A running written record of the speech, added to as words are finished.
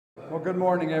Well, good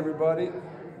morning, everybody.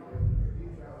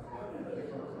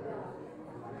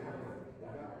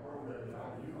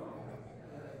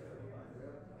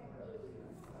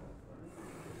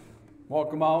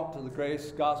 Welcome out to the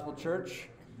Grace Gospel Church.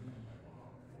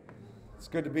 It's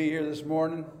good to be here this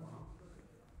morning.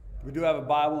 We do have a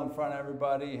Bible in front of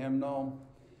everybody, hymnal.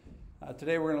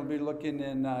 Today we're going to be looking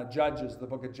in Judges, the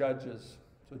book of Judges.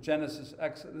 So Genesis,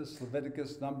 Exodus,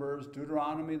 Leviticus, Numbers,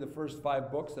 Deuteronomy, the first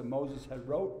 5 books that Moses had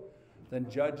wrote. Then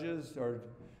Judges, or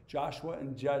Joshua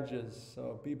and Judges.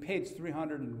 So be page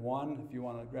 301 if you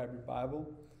want to grab your Bible.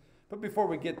 But before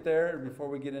we get there, before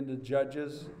we get into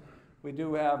Judges, we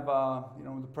do have,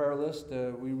 the prayer list.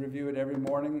 We review it every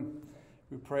morning.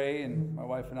 We pray, and my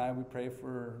wife and I, we pray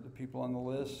for the people on the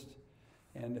list.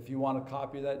 And if you want a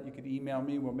copy of that, you could email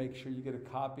me. We'll make sure you get a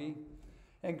copy.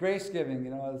 And grace giving,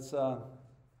 it's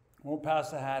won't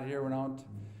pass the hat here. We're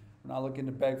not looking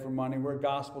to beg for money. We're a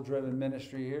gospel-driven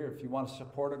ministry here. If you want to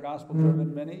support a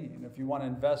gospel-driven ministry, and if you want to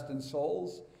invest in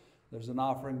souls, there's an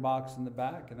offering box in the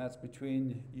back, and that's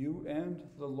between you and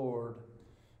the Lord.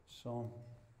 So,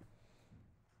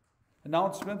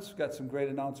 announcements. We've got some great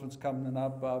announcements coming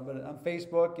up. But on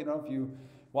Facebook, if you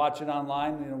watch it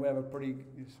online, we have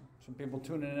some people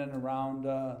tuning in around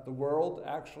the world,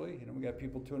 actually. We got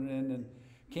people tuning in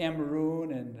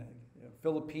Cameroon and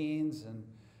Philippines and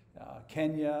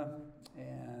Kenya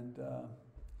and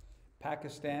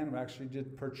Pakistan. We actually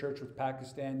did per church with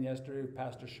Pakistan yesterday with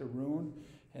Pastor Sharoon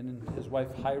and his wife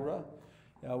Hira.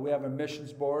 We have a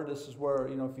missions board. This is where,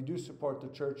 if you do support the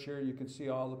church here, you can see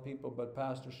all the people, but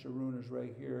Pastor Sharoon is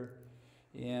right here.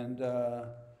 And,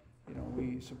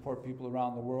 we support people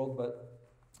around the world, but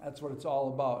that's what it's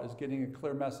all about, is getting a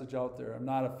clear message out there. I'm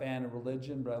not a fan of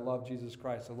religion, but I love Jesus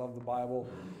Christ. I love the Bible.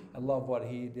 I love what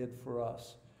he did for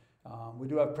us. We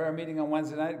do have prayer meeting on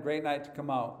Wednesday night. Great night to come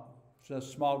out. It's a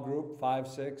small group, 5,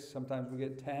 6. Sometimes we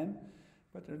get 10,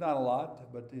 but there's not a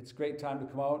lot. But it's a great time to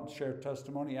come out and share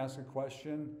testimony, ask a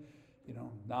question,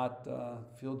 not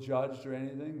feel judged or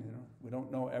anything. We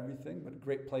don't know everything, but a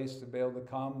great place to be able to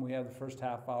come. We have the first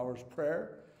half hour's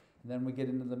prayer, and then we get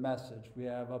into the message. We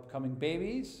have upcoming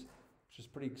babies, which is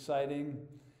pretty exciting.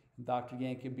 And Dr.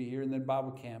 Yankee will be here, and then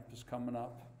Bible camp is coming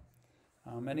up.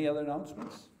 Any other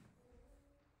announcements?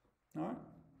 All right.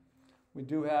 We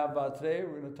do have today,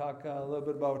 we're going to talk a little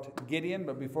bit about Gideon,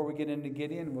 but before we get into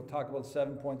Gideon, we'll talk about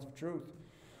 7 points of truth.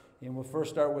 And we'll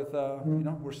first start with,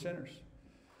 we're sinners.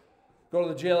 Go to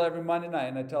the jail every Monday night,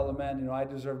 and I tell the men, I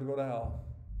deserve to go to hell.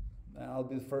 And I'll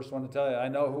be the first one to tell you, I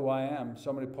know who I am.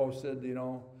 Somebody posted,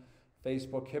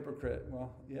 Facebook hypocrite.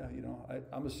 Well, yeah,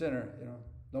 I'm a sinner,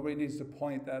 Nobody needs to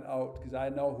point that out because I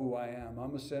know who I am.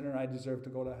 I'm a sinner. I deserve to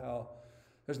go to hell.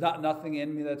 There's nothing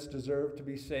in me that's deserved to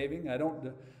be saving.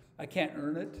 I can't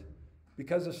earn it.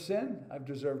 Because of sin, I've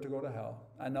deserved to go to hell.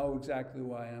 I know exactly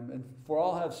who I am. And for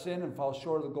all have sinned and fall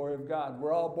short of the glory of God.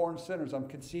 We're all born sinners. I'm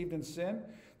conceived in sin.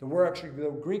 The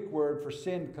Greek word for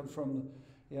sin comes from,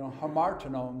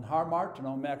 hamartonon. And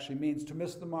hamartonon actually means to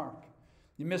miss the mark.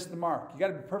 You miss the mark. You got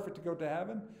to be perfect to go to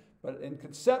heaven. But in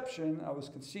conception, I was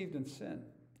conceived in sin.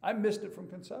 I missed it from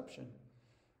conception.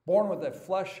 Born with a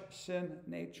flesh sin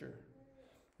nature.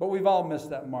 But we've all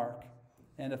missed that mark.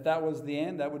 And if that was the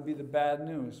end, that would be the bad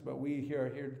news. But we are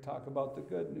here to talk about the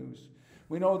good news.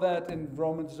 We know that in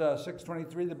Romans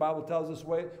 6:23, the Bible tells us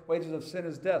wages of sin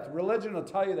is death. Religion will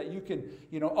tell you that you can,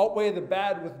 outweigh the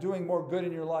bad with doing more good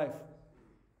in your life.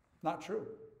 Not true.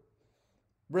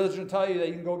 Religion will tell you that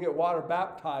you can go get water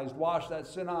baptized, wash that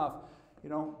sin off.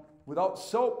 Without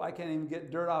soap, I can't even get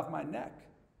dirt off my neck.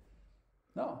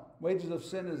 No, wages of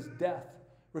sin is death.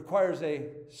 Requires a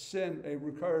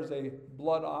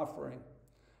blood offering,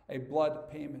 a blood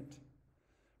payment.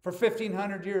 For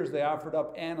 1,500 years, they offered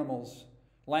up animals,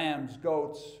 lambs,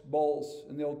 goats, bulls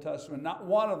in the Old Testament. Not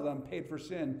one of them paid for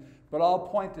sin, but all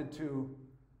pointed to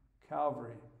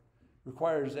Calvary.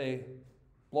 Requires a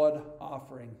blood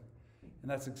offering. And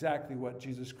that's exactly what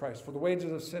Jesus Christ. For the wages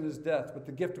of sin is death, but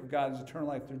the gift of God is eternal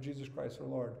life through Jesus Christ our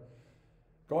Lord.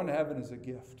 Going to heaven is a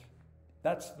gift.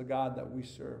 That's the God that we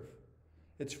serve.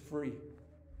 It's free.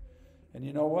 And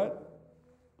you know what?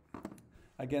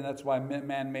 Again, that's why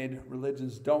man-made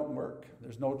religions don't work.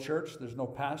 There's no church, there's no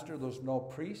pastor, there's no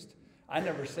priest. I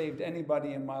never saved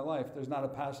anybody in my life. There's not a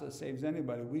pastor that saves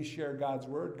anybody. We share God's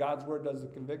word. God's word does the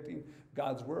convicting.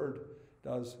 God's word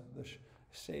does the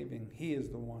saving. He is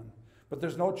the one. But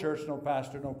there's no church, no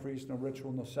pastor, no priest, no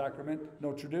ritual, no sacrament,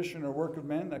 no tradition or work of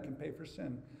men that can pay for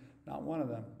sin. Not one of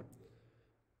them.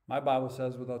 My Bible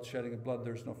says without shedding of blood,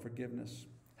 there's no forgiveness.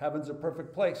 Heaven's a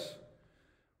perfect place.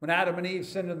 When Adam and Eve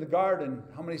sinned in the garden,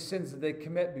 how many sins did they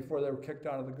commit before they were kicked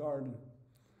out of the garden?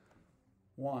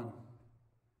 One.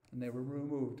 and they were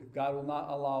removed. God will not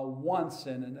allow one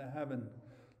sin into heaven.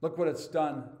 Look what it's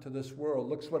done to this world.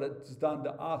 Look what it's done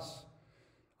to us.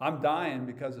 I'm dying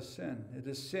because of sin. It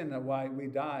is sin that why we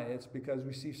die. It's because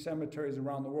we see cemeteries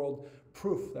around the world,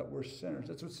 proof that we're sinners.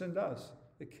 That's what sin does.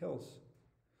 It kills.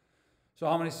 So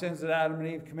how many sins did Adam and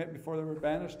Eve commit before they were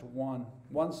banished? One.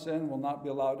 One sin will not be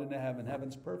allowed into heaven.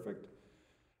 Heaven's perfect,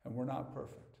 and we're not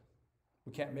perfect.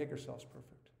 We can't make ourselves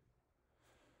perfect.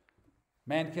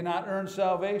 Man cannot earn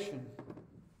salvation.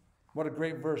 What a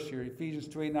great verse here. Ephesians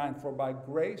 2:8-9. For by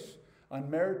grace,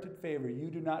 unmerited favor, you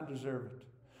do not deserve it.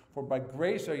 For by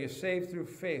grace are you saved through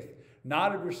faith,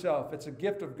 not of yourself. It's a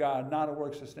gift of God, not of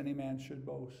works, lest any man should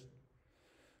boast.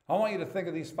 I want you to think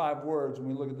of these 5 words when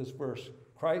we look at this verse.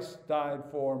 Christ died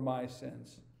for my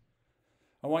sins.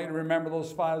 I want you to remember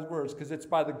those 5 words because it's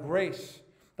by the grace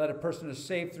that a person is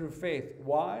saved through faith.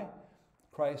 Why?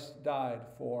 Christ died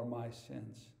for my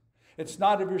sins. It's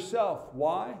not of yourself.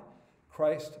 Why?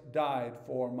 Christ died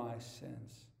for my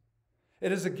sins.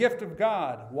 It is a gift of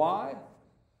God. Why?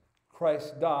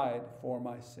 Christ died for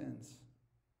my sins.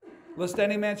 Lest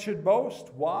any man should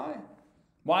boast. Why?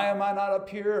 Why am I not up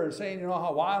here and saying,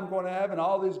 why I'm going to heaven,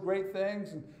 all these great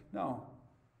things? No.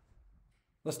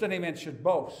 Lest any man should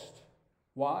boast.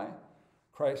 Why?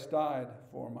 Christ died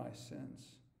for my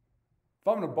sins. If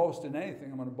I'm going to boast in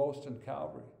anything, I'm going to boast in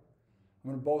Calvary.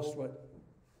 I'm going to boast what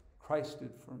Christ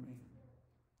did for me.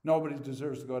 Nobody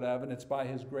deserves to go to heaven. It's by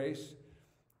his grace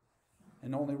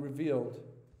and only revealed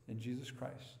in Jesus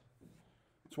Christ.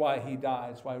 That's why he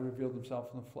died. That's why he revealed himself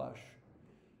in the flesh.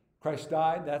 Christ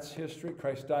died, that's history.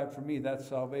 Christ died for me, that's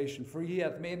salvation. For he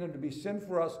hath made him to be sin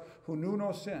for us who knew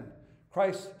no sin.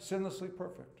 Christ sinlessly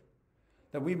perfect.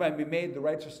 That we might be made the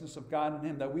righteousness of God in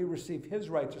him. That we receive his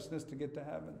righteousness to get to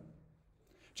heaven.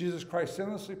 Jesus Christ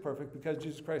sinlessly perfect. Because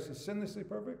Jesus Christ is sinlessly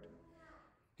perfect,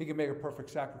 he can make a perfect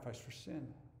sacrifice for sin.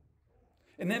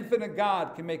 An infinite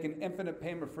God can make an infinite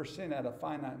payment for sin at a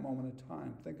finite moment in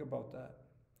time. Think about that.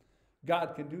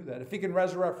 God can do that. If he can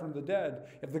resurrect from the dead,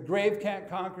 if the grave can't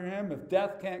conquer him, if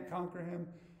death can't conquer him,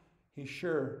 he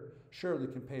surely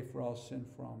can pay for all sin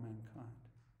for all mankind.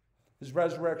 His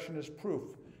resurrection is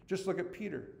proof. Just look at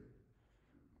Peter.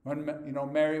 When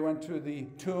Mary went to the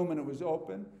tomb and it was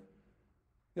open,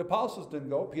 the apostles didn't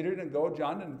go. Peter didn't go.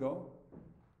 John didn't go.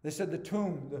 They said the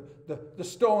tomb, the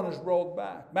stone is rolled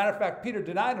back. Matter of fact, Peter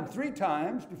denied him 3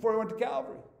 times before he went to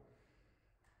Calvary.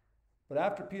 But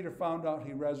after Peter found out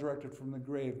he resurrected from the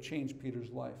grave, changed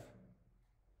Peter's life.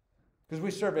 Because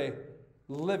we serve a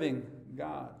living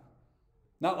God.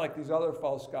 Not like these other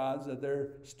false gods that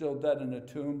they're still dead in a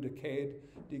tomb, decayed,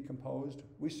 decomposed.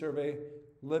 We serve a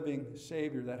living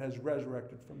Savior that has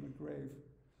resurrected from the grave.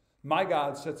 My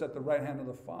God sits at the right hand of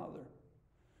the Father.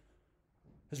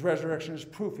 His resurrection is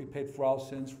proof he paid for all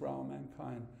sins for all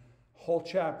mankind. Whole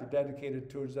chapter dedicated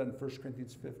towards that in 1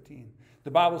 Corinthians 15.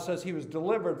 The Bible says he was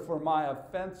delivered for my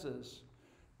offenses,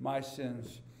 my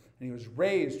sins, and he was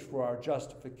raised for our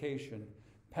justification,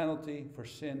 penalty for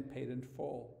sin paid in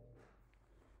full.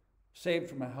 Saved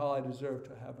from a hell I deserve,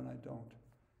 to heaven I don't.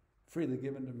 Freely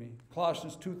given to me.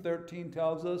 Colossians 2:13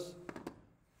 tells us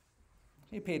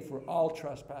he paid for all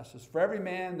trespasses. For every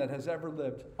man that has ever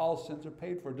lived, all sins are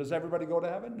paid for. Does everybody go to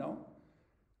heaven? No.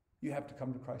 You have to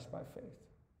come to Christ by faith.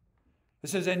 It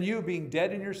says, and you being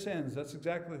dead in your sins, that's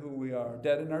exactly who we are,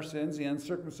 dead in our sins, the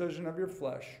uncircumcision of your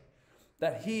flesh,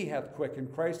 that he hath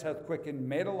quickened, Christ hath quickened,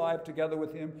 made alive together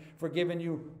with him, forgiven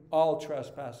you all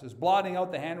trespasses, blotting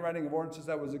out the handwriting of ordinances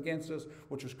that was against us,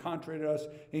 which was contrary to us,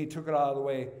 and he took it out of the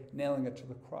way, nailing it to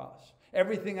the cross.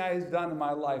 Everything I have done in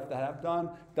my life, that I have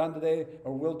done today,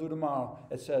 or will do tomorrow,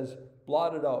 it says,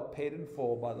 blotted out, paid in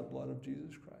full by the blood of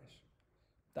Jesus Christ.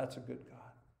 That's a good God.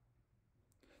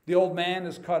 The old man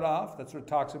is cut off. That's what it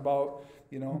talks about,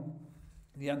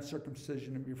 the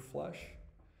uncircumcision of your flesh.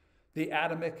 The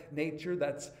Adamic nature,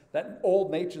 that's that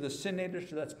old nature, the sin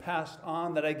nature that's passed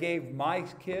on, that I gave my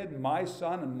kid, my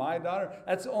son, and my daughter.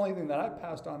 That's the only thing that I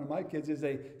passed on to my kids is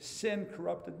a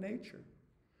sin-corrupted nature.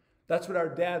 That's what our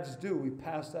dads do. We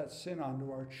pass that sin on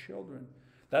to our children.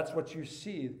 That's what you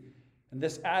see. And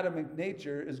this Adamic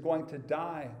nature is going to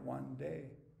die one day.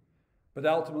 But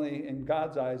ultimately, in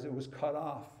God's eyes, it was cut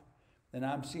off. And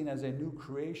I'm seen as a new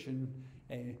creation,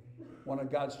 one of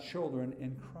God's children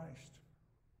in Christ.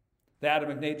 The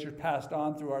Adamic nature passed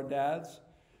on through our dads.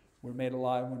 We're made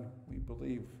alive when we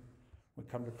believe. We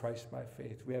come to Christ by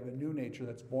faith. We have a new nature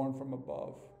that's born from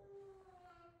above.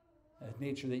 A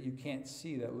nature that you can't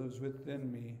see that lives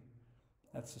within me.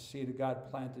 That's the seed of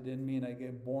God planted in me, and I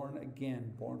get born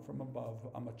again, born from above.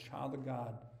 I'm a child of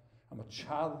God. I'm a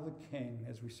child of the King,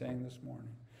 as we sang this morning.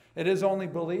 It is only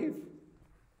believe.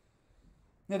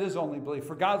 It is only belief.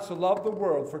 For God so loved the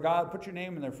world, for God, put your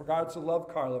name in there, for God so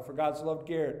loved Carla, for God so loved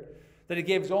Garrett, that he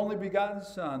gave his only begotten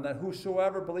Son, that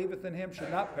whosoever believeth in him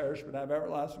should not perish, but have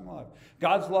everlasting life.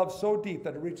 God's love so deep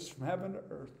that it reaches from heaven to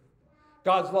earth.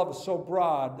 God's love is so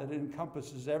broad that it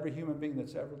encompasses every human being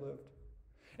that's ever lived.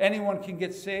 Anyone can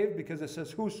get saved because it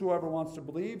says whosoever wants to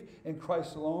believe in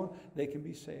Christ alone, they can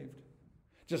be saved.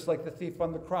 Just like the thief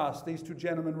on the cross, these two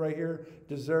gentlemen right here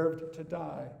deserved to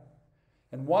die.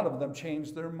 And one of them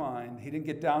changed their mind. He didn't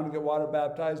get down to get water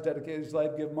baptized, dedicate his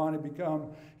life, give money,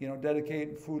 become,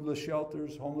 dedicate foodless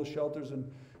shelters, homeless shelters,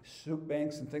 and soup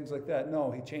banks and things like that.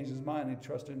 No, he changed his mind. He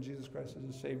trusted in Jesus Christ as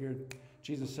his Savior.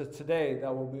 Jesus said, today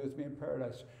thou wilt be with me in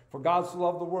paradise. For God so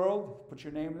loved the world, put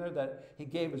your name in there, that he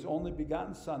gave his only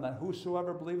begotten Son, that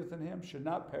whosoever believeth in him should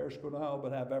not perish, go to hell,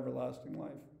 but have everlasting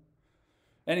life.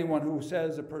 Anyone who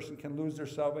says a person can lose their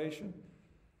salvation,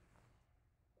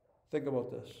 think about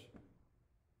this.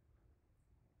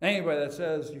 Anybody that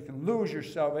says you can lose your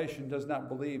salvation does not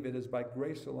believe it is by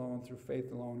grace alone, through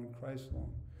faith alone, in Christ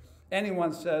alone.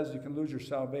 Anyone says you can lose your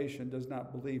salvation does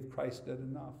not believe Christ did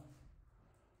enough.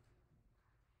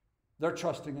 They're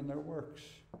trusting in their works.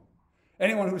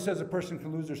 Anyone who says a person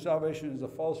can lose their salvation is a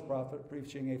false prophet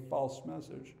preaching a false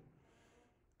message.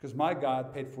 Because my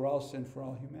God paid for all sin for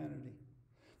all humanity.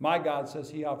 My God says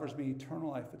he offers me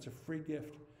eternal life. It's a free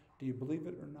gift. Do you believe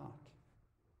it or not?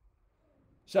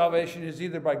 Salvation is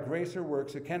either by grace or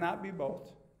works. It cannot be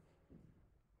both.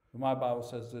 But my Bible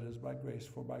says it is by grace.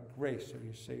 For by grace are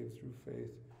you saved through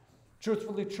faith.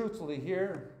 Truthfully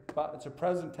here, it's a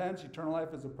present tense. Eternal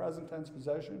life is a present tense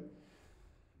possession.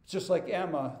 It's just like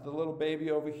Emma, the little baby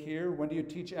over here. When do you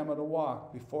teach Emma to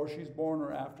walk? Before she's born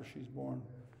or after she's born?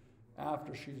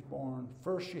 After she's born.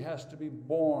 First she has to be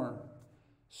born.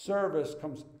 Service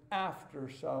comes after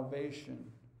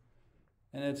salvation.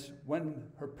 And it's when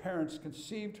her parents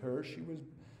conceived her, she was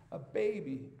a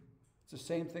baby. It's the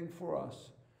same thing for us.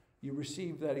 You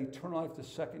receive that eternal life the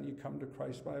second you come to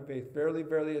Christ by faith. Verily,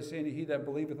 verily, I say unto you, he that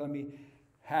believeth on me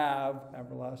have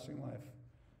everlasting life.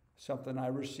 Something I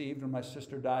received when my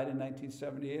sister died in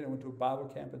 1978. I went to a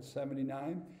Bible camp in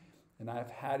 79, and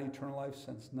I've had eternal life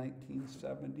since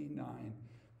 1979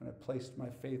 when I placed my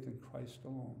faith in Christ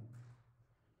alone.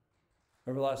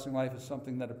 Everlasting life is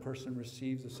something that a person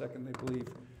receives the second they believe.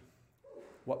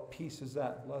 What peace is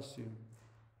that? Bless you.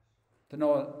 To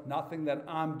know nothing that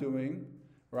I'm doing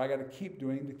or I got to keep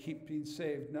doing to keep being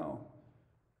saved. No.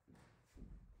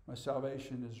 My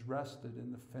salvation is rested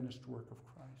in the finished work of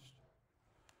Christ.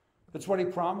 That's what he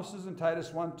promises in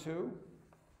Titus 1:2.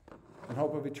 In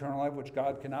hope of eternal life, which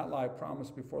God cannot lie,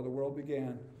 promised before the world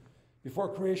began.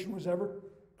 Before creation was ever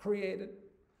created,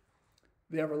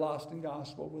 the everlasting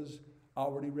gospel was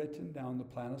already written down, the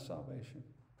plan of salvation.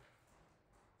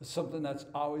 It's something that's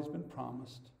always been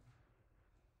promised.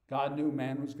 God knew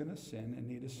man was going to sin and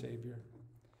need a Savior.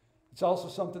 It's also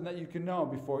something that you can know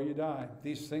before you die.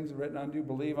 These things are written unto you,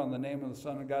 believe on the name of the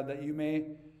Son of God, that you may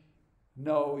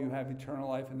know you have eternal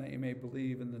life and that you may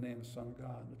believe in the name of the Son of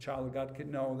God. The child of God can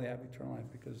know they have eternal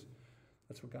life because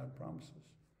that's what God promises.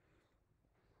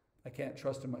 I can't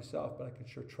trust in myself, but I can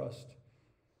sure trust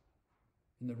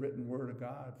in the written word of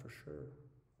God for sure.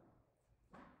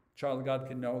 Child of God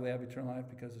can know they have eternal life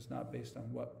because it's not based on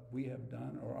what we have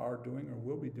done or are doing or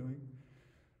will be doing.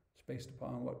 It's based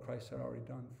upon what Christ had already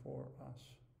done for us.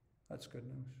 That's good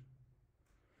news.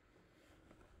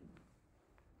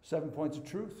 7 points of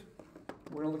truth.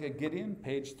 We're going to look at Gideon,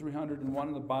 page 301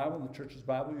 in the Bible, in the church's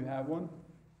Bible. You have one.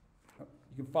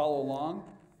 You can follow along.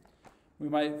 We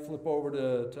might flip over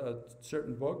to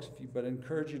certain books, but I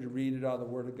encourage you to read it out of the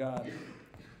Word of God.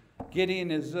 Gideon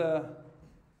is an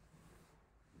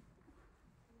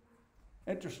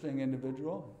interesting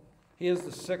individual. He is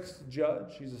the sixth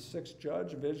judge. He's the sixth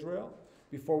judge of Israel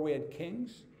before we had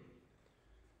kings.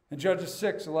 In Judges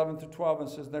 6, 11 through 12, it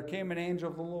says, there came an angel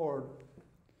of the Lord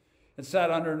and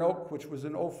sat under an oak which was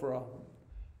in Ophrah,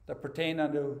 that pertained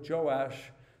unto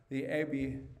Joash the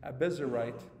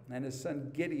Abizarite, and his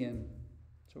son Gideon.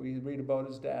 So we read about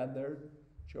his dad there,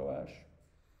 Joash.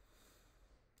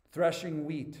 Threshing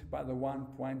wheat by the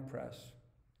winepress.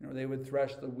 They would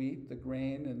thresh the wheat, the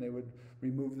grain, and they would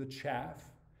remove the chaff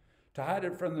to hide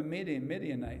it from the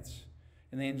Midianites.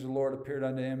 And the angel of the Lord appeared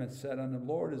unto him and said unto him,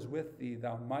 the Lord is with thee,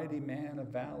 thou mighty man of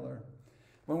valor.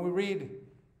 When we read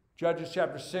Judges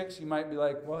chapter 6, you might be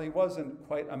like, well, he wasn't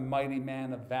quite a mighty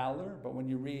man of valor. But when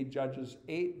you read Judges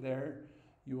 8 there,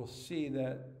 you will see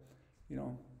that,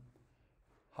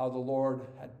 how the Lord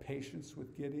had patience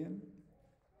with Gideon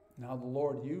and how the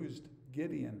Lord used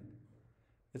Gideon.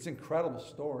 It's an incredible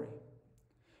story.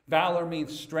 Valor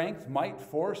means strength, might,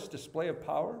 force, display of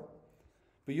power.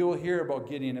 But you'll hear about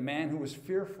Gideon, a man who was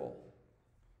fearful,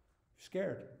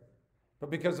 scared. But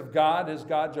because of God, his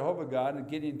God, Jehovah God, and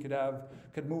Gideon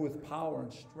could move with power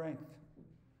and strength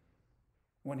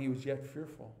when he was yet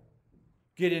fearful.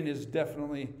 Gideon is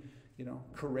definitely,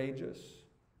 courageous.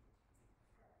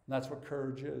 And that's what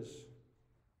courage is.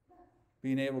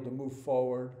 Being able to move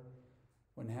forward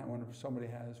when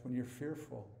you're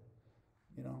fearful,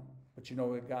 but you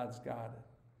know that God's got it.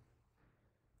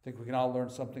 I think we can all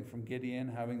learn something from Gideon,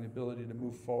 having the ability to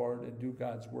move forward and do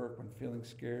God's work when feeling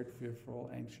scared, fearful,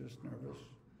 anxious, nervous,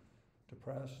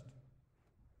 depressed.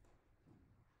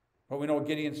 But we know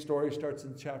Gideon's story starts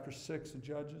in chapter 6 of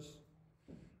Judges.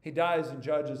 He dies in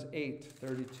Judges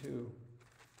 8:32.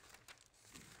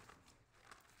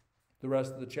 The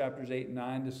rest of the chapters 8 and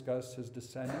 9 discuss his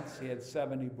descendants. He had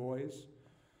 70 boys,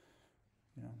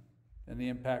 and the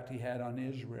impact he had on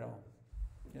Israel.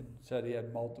 It said he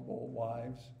had multiple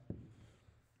wives.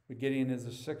 But Gideon is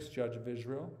the 6th judge of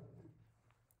Israel.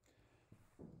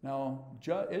 Now,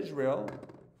 Israel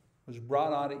was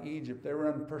brought out of Egypt. They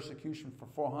were in persecution for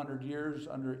 400 years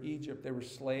under Egypt. They were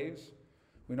slaves.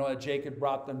 We know that Jacob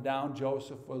brought them down.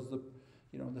 Joseph was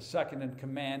the second in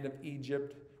command of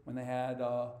Egypt when they had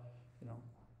a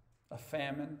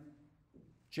famine.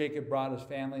 Jacob brought his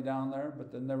family down there,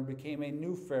 but then there became a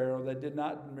new Pharaoh that did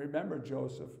not remember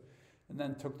Joseph, and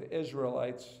then took the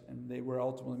Israelites, and they were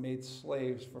ultimately made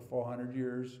slaves for 400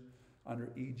 years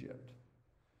under Egypt.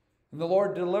 And the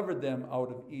Lord delivered them out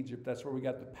of Egypt. That's where we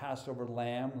got the Passover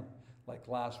lamb, like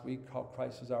last week, how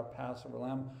Christ is our Passover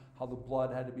lamb, how the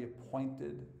blood had to be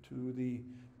appointed to the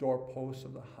doorposts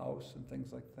of the house and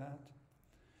things like that.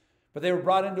 But they were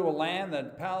brought into a land,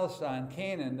 that Palestine,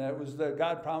 Canaan,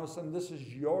 God promised them, this is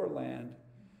your land.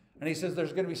 And he says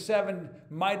there's going to be 7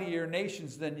 mightier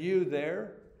nations than you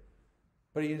there.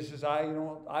 But he says, I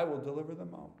will deliver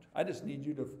them out. I just need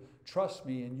you to trust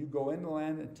me, and you go in the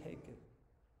land and take it.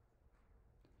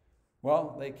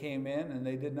 Well, they came in and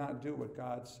they did not do what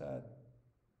God said.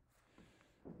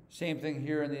 Same thing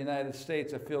here in the United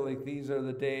States. I feel like these are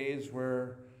the days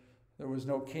where there was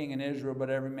no king in Israel, but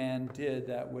every man did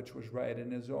that which was right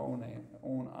in his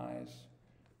own eyes.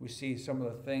 We see some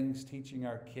of the things teaching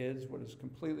our kids what is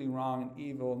completely wrong and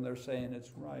evil, and they're saying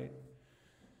it's right,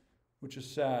 which is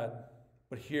sad.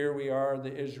 But here we are,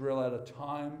 the Israel at a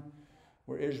time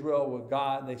where Israel, with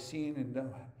God, they seen and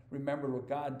remembered what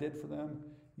God did for them,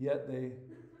 yet they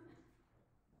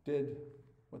did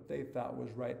what they thought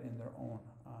was right in their own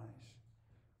eyes.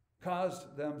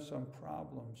 Caused them some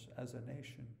problems as a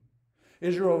nation.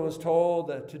 Israel was told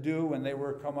that to do when they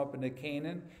were come up into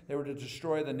Canaan, they were to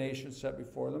destroy the nations set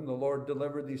before them. The Lord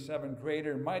delivered these 7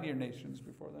 greater and mightier nations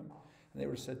before them, and they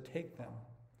were said, take them.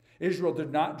 Israel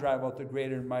did not drive out the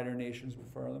greater and mightier nations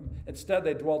before them. Instead,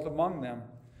 they dwelt among them.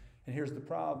 And here's the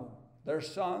problem. Their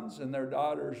sons and their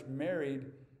daughters married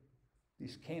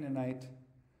these Canaanite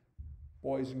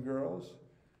boys and girls,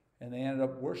 and they ended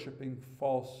up worshiping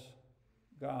false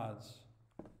gods.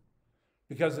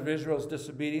 Because of Israel's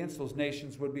disobedience, those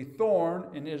nations would be thorn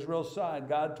in Israel's side.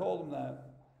 God told them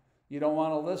that. You don't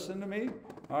want to listen to me?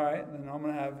 All right, then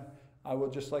I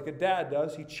will, just like a dad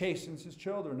does, he chastens his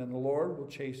children, and the Lord will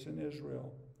chasten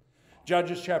Israel.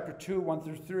 Judges chapter 2,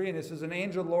 1-3, and it says, an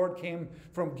angel of the Lord came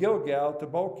from Gilgal to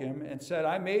Bochim and said,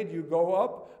 I made you go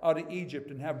up out of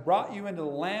Egypt and have brought you into the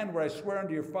land where I swear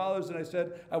unto your fathers, and I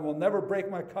said, I will never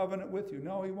break my covenant with you.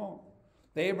 No, he won't.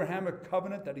 The Abrahamic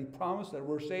covenant that he promised, that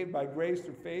we're saved by grace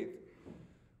through faith,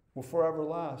 will forever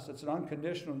last. It's an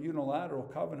unconditional, unilateral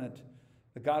covenant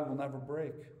that God will never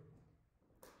break.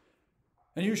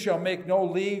 And you shall make no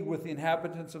league with the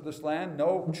inhabitants of this land,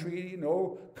 no treaty,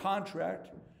 no contract.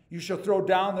 You shall throw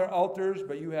down their altars,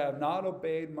 but you have not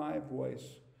obeyed my voice.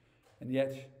 And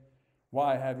yet,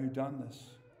 why have you done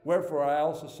this? Wherefore I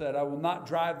also said, I will not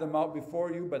drive them out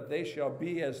before you, but they shall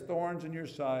be as thorns in your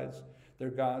sides. Their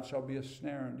God shall be a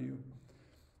snare unto you.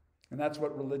 And that's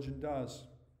what religion does.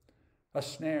 A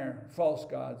snare, false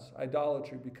gods,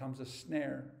 idolatry becomes a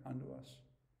snare unto us.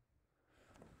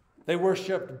 They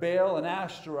worshipped Baal and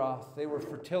Ashtaroth. They were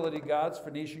fertility gods,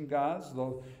 Phoenician gods,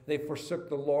 though they forsook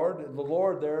the Lord. The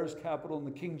Lord there is capital in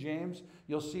the King James.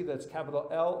 You'll see that's capital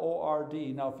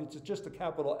L-O-R-D. Now, if it's just a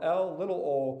capital L, little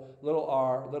o, little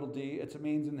r, little d, it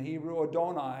means in the Hebrew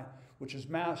Adonai, which is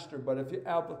master. But if you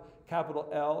have capital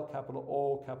L, capital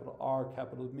O, capital R,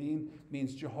 capital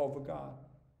means Jehovah God.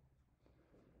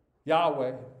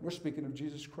 Yahweh, we're speaking of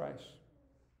Jesus Christ.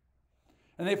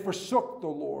 And they forsook the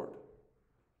Lord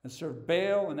and served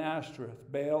Baal and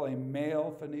Ashtoreth. Baal, a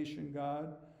male Phoenician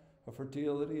god of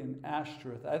fertility, and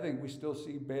Ashtoreth. I think we still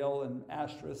see Baal and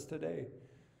Ashtoreth today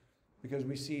because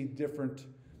we see different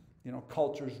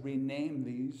cultures rename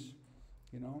these.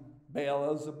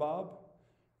 Baal-zebub,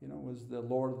 was the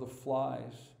Lord of the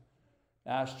Flies.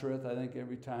 Ashtoreth, I think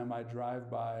every time I drive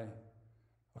by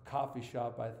a coffee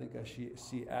shop, I think I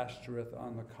see Ashtoreth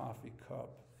on the coffee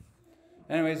cup.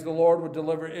 Anyways, the Lord would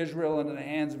deliver Israel into the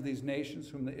hands of these nations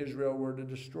whom the Israel were to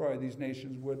destroy. These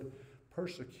nations would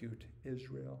persecute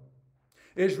Israel.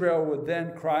 Israel would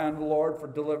then cry unto the Lord for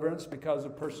deliverance because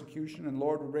of persecution, and the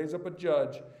Lord would raise up a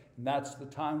judge. And that's the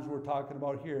times we're talking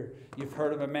about here. You've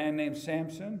heard of a man named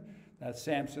Samson. That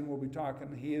Samson we'll be talking.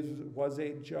 He was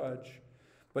a judge.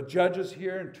 But judges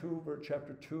here in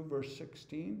chapter 2, verse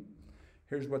 16,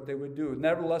 here's what they would do.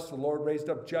 Nevertheless, the Lord raised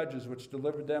up judges, which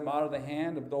delivered them out of the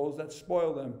hand of those that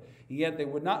spoiled them. And yet they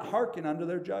would not hearken unto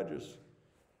their judges.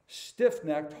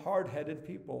 Stiff-necked, hard-headed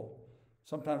people.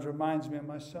 Sometimes reminds me of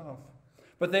myself.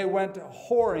 But they went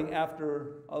whoring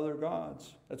after other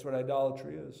gods. That's what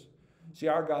idolatry is. See,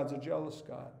 our God's a jealous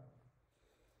God.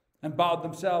 And bowed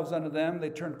themselves unto them.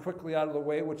 They turned quickly out of the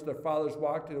way which their fathers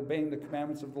walked, in obeying the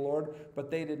commandments of the Lord,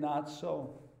 but they did not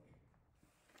so.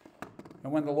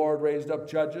 And when the Lord raised up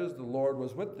judges, the Lord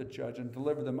was with the judge and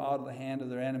delivered them out of the hand of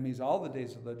their enemies all the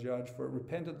days of the judge, for it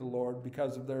repented the Lord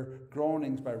because of their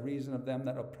groanings by reason of them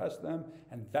that oppressed them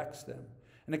and vexed them.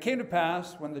 And it came to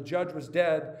pass, when the judge was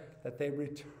dead, that they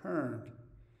returned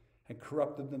and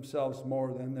corrupted themselves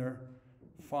more than their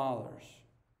fathers.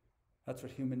 That's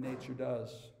what human nature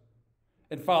does.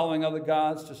 In following other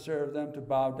gods to serve them, to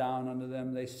bow down unto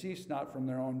them, they cease not from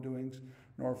their own doings,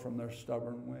 nor from their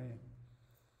stubborn way.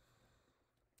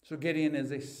 So Gideon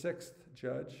is a sixth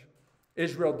judge.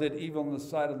 Israel did evil in the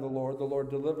sight of the Lord. The Lord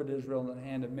delivered Israel in the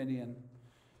hand of Midian.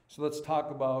 So let's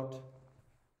talk about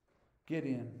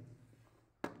Gideon.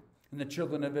 And the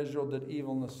children of Israel did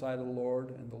evil in the sight of the Lord,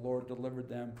 and the Lord delivered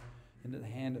them into the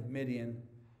hand of Midian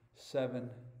 7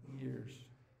 years.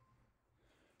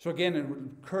 So again, I would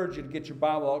encourage you to get your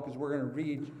Bible out, because we're going to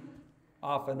read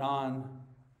off and on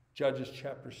Judges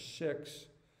chapter 6.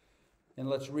 And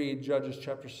let's read Judges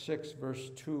chapter 6, verse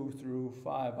 2 through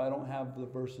 5. I don't have the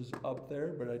verses up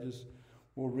there, but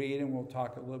we'll read and we'll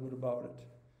talk a little bit about it.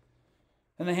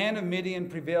 And the hand of Midian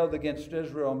prevailed against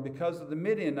Israel, and because of the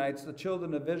Midianites, the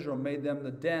children of Israel made them the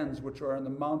dens which are in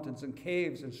the mountains, and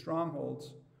caves and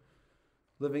strongholds,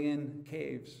 living in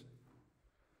caves.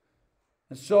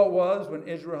 And so it was, when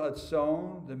Israel had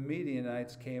sown, the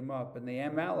Midianites came up, and the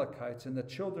Amalekites and the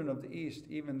children of the east,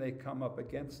 even they come up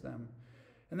against them.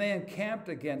 And they encamped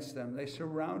against them. They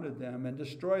surrounded them and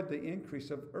destroyed the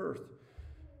increase of earth,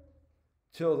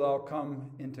 till thou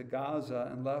come into Gaza,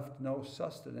 and left no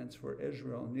sustenance for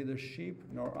Israel, neither sheep,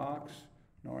 nor ox,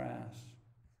 nor ass.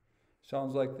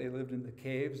 Sounds like they lived in the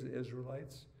caves, the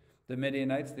Israelites. The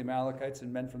Midianites, the Amalekites,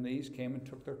 and men from the east came and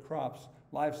took their crops,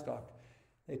 livestock.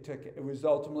 It was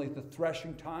ultimately the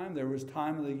threshing time. There was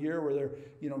time of the year where they're,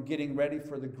 getting ready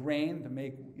for the grain to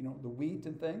make, the wheat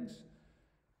and things.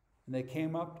 And they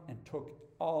came up and took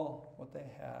all what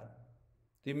they had.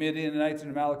 The Midianites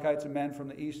and Amalekites and men from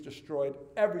the east destroyed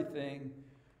everything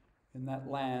in that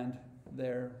land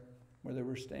there where they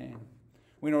were staying.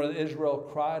 We know that Israel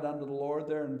cried unto the Lord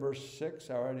there in verse 6.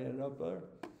 I already had it up there.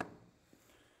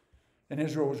 And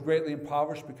Israel was greatly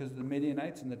impoverished because of the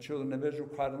Midianites, and the children of Israel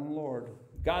cried unto the Lord.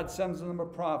 God sends them a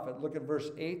prophet. Look at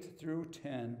verse 8 through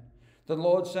 10. The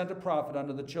Lord sent a prophet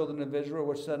unto the children of Israel,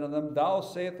 which said unto them, Thou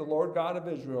saith the Lord God of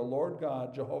Israel, Lord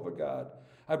God, Jehovah God,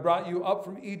 I brought you up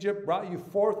from Egypt, brought you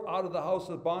forth out of the house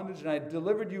of bondage, and I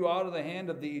delivered you out of the hand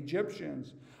of the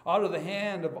Egyptians, out of the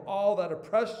hand of all that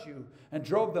oppressed you, and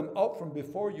drove them out from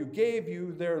before you, gave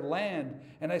you their land.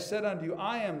 And I said unto you,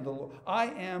 I am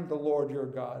the Lord your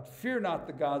God. Fear not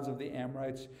the gods of the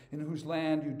Amorites, in whose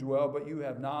land you dwell, but you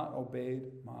have not obeyed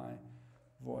my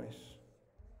voice.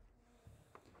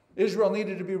 Israel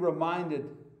needed to be reminded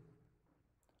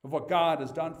of what God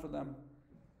has done for them.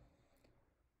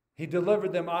 He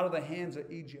delivered them out of the hands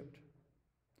of Egypt,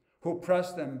 who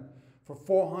oppressed them for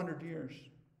 400 years.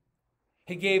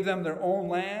 He gave them their own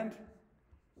land.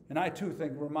 And I too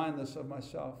remind this of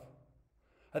myself.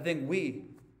 I think we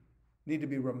need to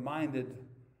be reminded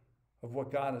of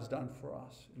what God has done for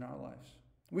us in our lives.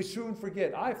 We soon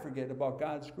forget. I forget about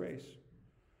God's grace.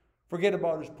 Forget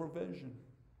about his provision.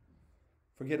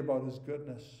 Forget about his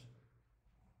goodness.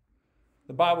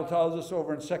 The Bible tells us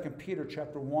over in 2 Peter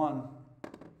chapter 1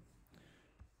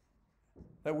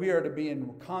 that we are to be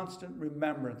in constant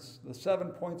remembrance, the 7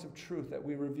 points of truth that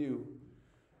we review.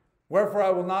 Wherefore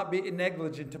I will not be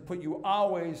negligent to put you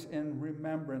always in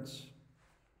remembrance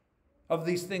of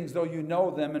these things, though you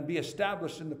know them, and be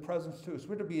established in the presence too. So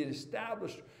we're to be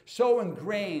established, so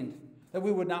ingrained that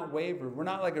we would not waver. We're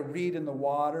not like a reed in the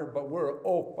water, but we're an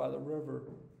oak by the river.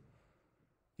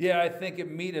 Yeah, I think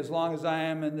it meet as long as I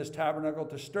am in this tabernacle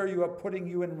to stir you up, putting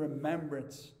you in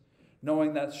remembrance,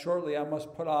 knowing that shortly I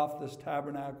must put off this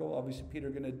tabernacle. Obviously,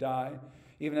 Peter going to die,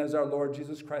 even as our Lord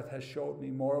Jesus Christ has showed me.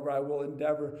 Moreover, I will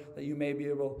endeavor that you may be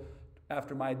able,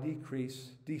 after my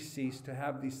decease, to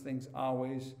have these things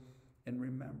always in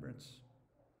remembrance.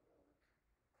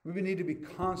 We need to be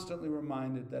constantly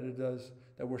reminded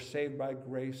that we're saved by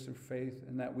grace through faith,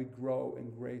 and that we grow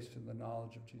in grace in the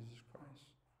knowledge of Jesus Christ.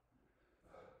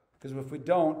 Because if we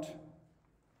don't,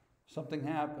 something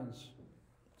happens.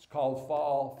 It's called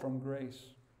fall from grace.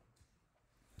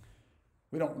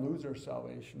 We don't lose our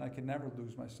salvation. I can never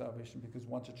lose my salvation, because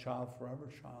once a child, forever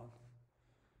a child.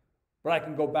 But I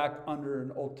can go back under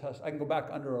an Old Testament. I can go back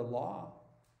under a law.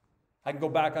 I can go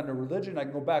back under religion. I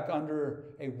can go back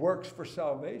under a works for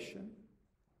salvation.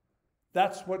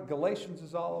 That's what Galatians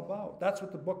is all about. That's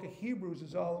what the book of Hebrews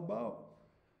is all about.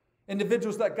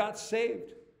 Individuals that got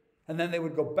saved, and then they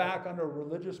would go back under a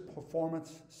religious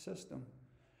performance system.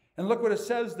 And look what it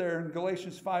says there in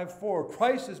Galatians 5:4.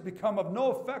 Christ has become of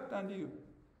no effect unto you.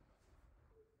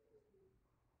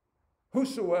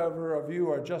 Whosoever of you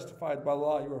are justified by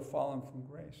law, you are fallen from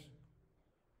grace.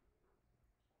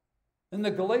 In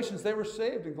the Galatians, they were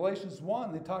saved. In Galatians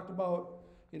 1, they talked about,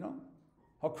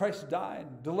 how Christ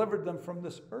died, delivered them from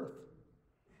this earth.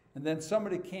 And then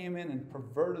somebody came in and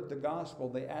perverted the gospel.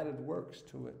 They added works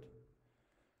to it.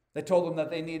 They told them that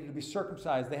they needed to be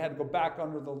circumcised. They had to go back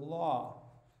under the law,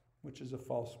 which is a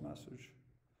false message.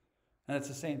 And it's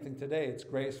the same thing today. It's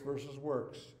grace versus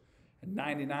works. And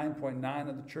 99.9%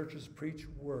 of the churches preach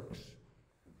works.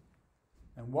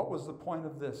 And what was the point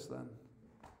of this then?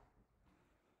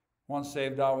 Once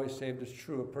saved, always saved is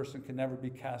true. A person can never be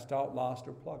cast out, lost,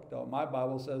 or plucked out. My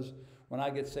Bible says when I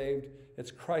get saved,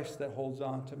 it's Christ that holds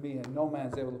on to me, and no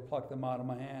man's able to pluck them out of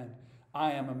my hand.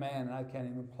 I am a man, and I can't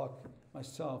even pluck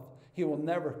myself. He will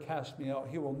never cast me out.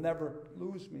 He will never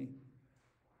lose me.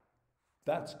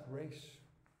 That's grace.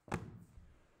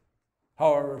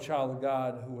 However, a child of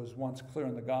God who was once clear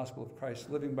in the gospel of Christ,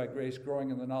 living by grace, growing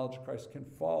in the knowledge of Christ, can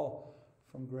fall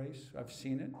from grace. I've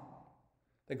seen it.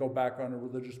 They go back on a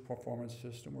religious performance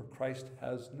system where Christ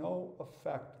has no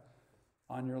effect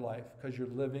on your life because you're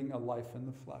living a life in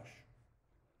the flesh.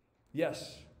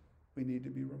 Yes, we need to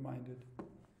be reminded.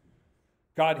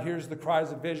 God hears the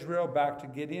cries of Israel. Back to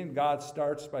Gideon, God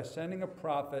starts by sending a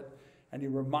prophet, and he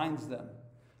reminds them.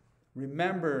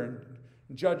 Remember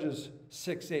in Judges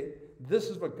 6:8, this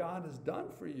is what God has done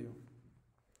for you.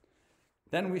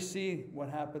 Then we see what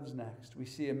happens next. We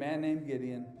see a man named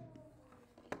Gideon.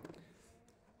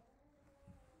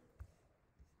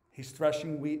 He's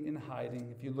threshing wheat in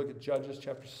hiding. If you look at Judges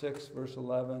chapter 6, verse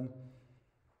 11,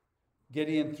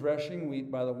 Gideon threshing wheat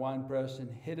by the winepress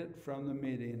and hid it from the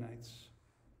Midianites.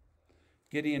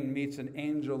 Gideon meets an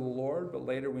angel of the Lord, but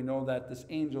later we know that this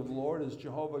angel of the Lord is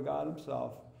Jehovah God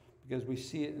himself, because we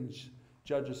see it in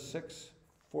Judges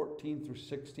 6:14 through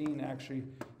 16 actually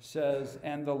says,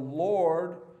 and the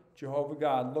Lord, Jehovah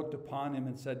God, looked upon him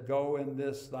and said, go in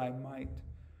this thy might.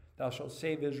 Thou shalt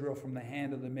save Israel from the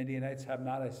hand of the Midianites. Have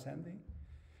not I sent thee?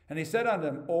 And he said unto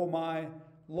him, O my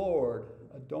Lord,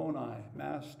 Adonai,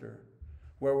 Master,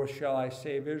 wherewith shall I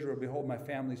save Israel? Behold, my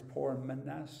family is poor in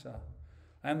Manasseh.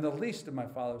 I am the least of my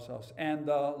father's house. And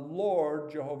the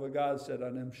Lord, Jehovah God, said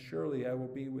unto him, surely I will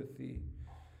be with thee.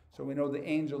 So we know the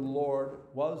angel of the Lord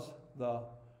was the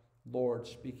Lord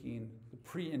speaking, the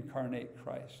pre-incarnate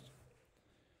Christ.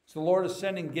 So the Lord is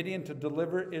sending Gideon to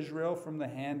deliver Israel from the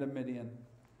hand of Midian.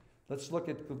 Let's look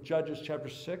at Judges chapter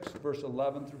 6, verse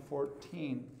 11 through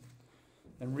 14,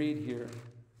 and read here.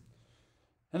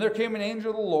 And there came an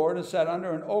angel of the Lord and sat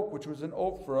under an oak, which was an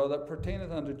Ophrah, that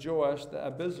pertaineth unto Joash the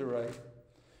Abizarite.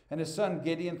 And his son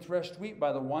Gideon threshed wheat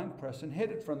by the winepress, and hid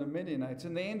it from the Midianites.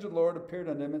 And the angel of the Lord appeared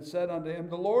unto him, and said unto him,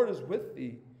 the Lord is with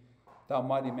thee, thou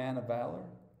mighty man of valor.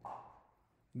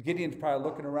 And Gideon's probably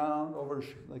looking around over,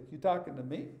 like, you talking to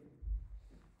me?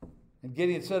 And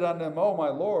Gideon said unto him, O my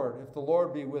Lord, if the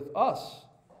Lord be with us,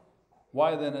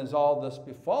 why then has all this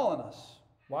befallen us?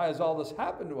 Why has all this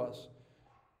happened to us?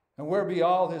 And where be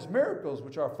all his miracles,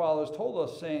 which our fathers told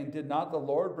us, saying, did not the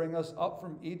Lord bring us up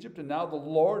from Egypt? And now the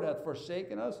Lord hath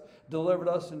forsaken us, delivered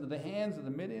us into the hands of the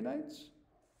Midianites.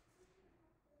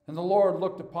 And the Lord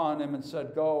looked upon him and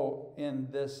said, go in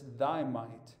this thy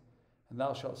might, and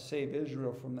thou shalt save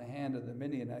Israel from the hand of the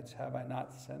Midianites. Have I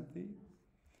not sent thee?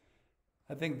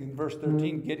 I think in verse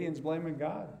 13, Gideon's blaming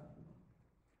God.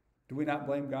 Do we not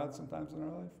blame God sometimes in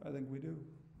our life? I think we do.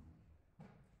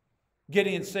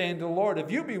 Gideon's saying to the Lord, if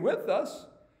you be with us,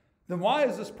 then why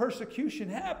is this persecution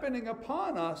happening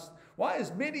upon us? Why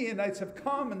is Midianites have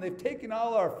come and they've taken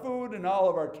all our food and all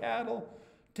of our cattle?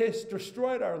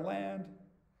 destroyed our land.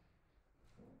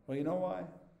 Well, you know why?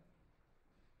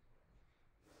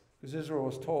 Because Israel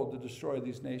was told to destroy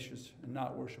these nations and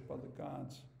not worship other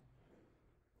gods.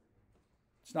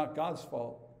 It's not God's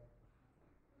fault.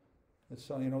 It's,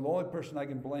 the only person I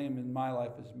can blame in my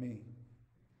life is me.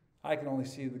 I can only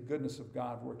see the goodness of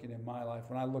God working in my life.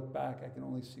 When I look back, I can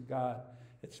only see God.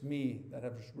 It's me that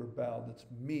has rebelled. It's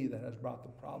me that has brought the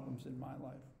problems in my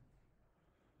life.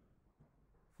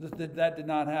 That did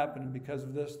not happen, and because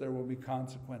of this, there will be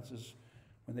consequences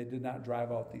when they did not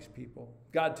drive out these people.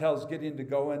 God tells Gideon to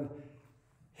go in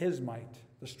his might,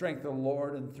 the strength of the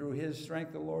Lord, and through his strength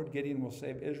of the Lord, Gideon will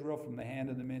save Israel from the hand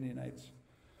of the Midianites.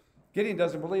 Gideon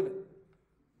doesn't believe it.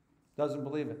 Doesn't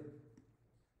believe it.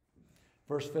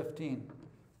 Verse 15.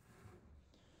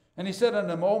 And he said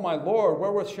unto him, O my Lord,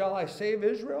 wherewith shall I save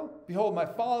Israel? Behold, my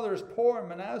father is poor in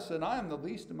Manasseh, and I am the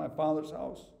least in my father's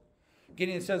house.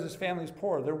 Gideon says his family is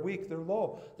poor. They're weak. They're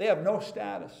low. They have no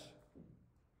status.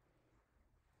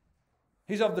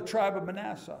 He's of the tribe of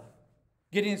Manasseh.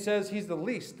 Gideon says he's the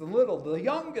least, the little, the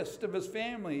youngest of his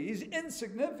family. He's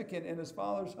insignificant in his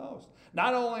father's house.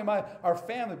 Not only am I our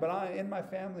family, but in my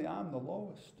family, I'm the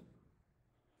lowest.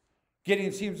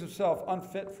 Gideon seems himself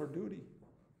unfit for duty.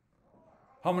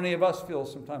 How many of us feel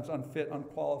sometimes unfit,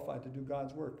 unqualified to do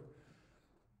God's work?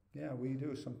 Yeah, we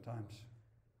do sometimes.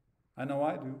 I know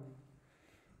I do.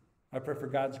 I pray for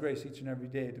God's grace each and every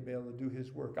day to be able to do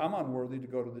his work. I'm unworthy to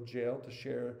go to the jail to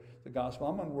share the gospel.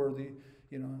 I'm unworthy,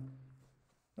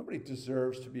 Nobody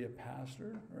deserves to be a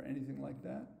pastor or anything like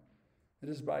that. It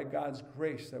is by God's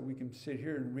grace that we can sit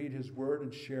here and read his word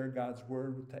and share God's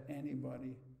word to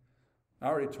anybody. I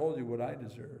already told you what I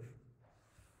deserve.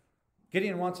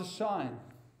 Gideon wants a sign.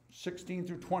 16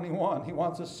 through 21, he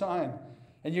wants a sign.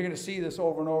 And you're going to see this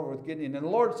over and over with Gideon. And the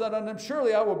Lord said unto him,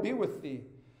 Surely I will be with thee,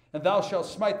 and thou shalt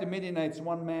smite the Midianites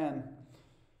one man.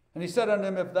 And he said unto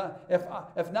him,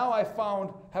 If now I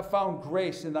have found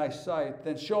grace in thy sight,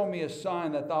 then show me a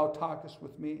sign that thou talkest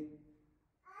with me.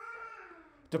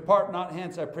 Depart not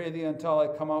hence, I pray thee, until I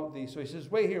come out thee. So he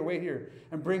says, wait here,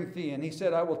 and bring thee. And he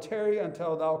said, I will tarry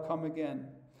until thou come again.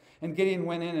 And Gideon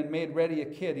went in and made ready a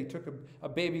kid. He took a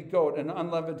baby goat and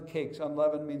unleavened cakes.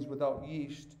 Unleavened means without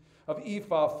yeast. Of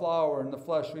ephah flour and the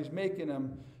flesh. So he's making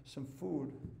him some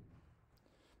food.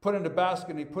 Put in the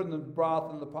basket, and he put in the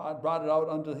broth in the pot, brought it out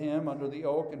unto him under the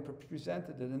oak, and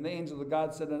presented it. And the angel of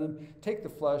God said unto him, Take the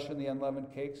flesh and the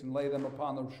unleavened cakes, and lay them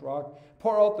upon the rock.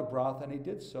 Pour out the broth, and he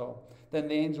did so. Then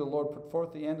the angel of the Lord put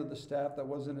forth the end of the staff that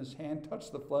was in his hand,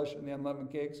 touched the flesh and the unleavened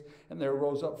cakes, and there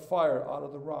rose up fire out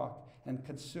of the rock, and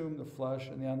consumed the flesh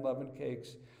and the unleavened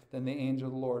cakes. Then the angel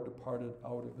of the Lord departed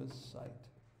out of his sight.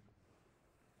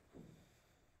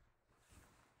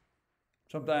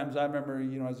 Sometimes I remember,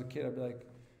 as a kid, I'd be like,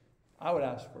 I would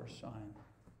ask for a sign.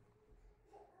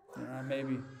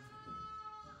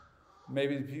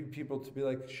 Maybe people to be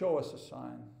like, show us a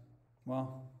sign.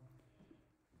 Well,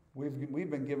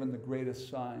 we've been given the greatest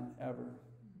sign ever.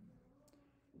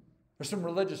 There's some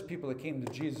religious people that came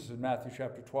to Jesus in Matthew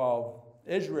chapter 12.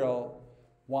 Israel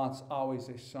wants always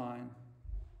a sign.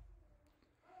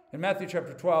 In Matthew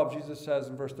chapter 12, Jesus says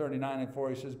in verse 39 and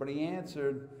 40, he says, But he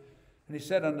answered, and he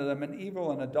said unto them, An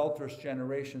evil and adulterous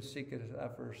generation seeketh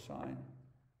ever a sign.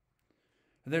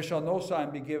 And there shall no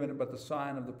sign be given but the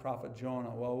sign of the prophet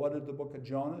Jonah. Well, what did the book of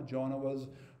Jonah? Jonah was,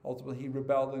 ultimately, he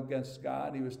rebelled against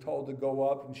God. He was told to go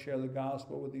up and share the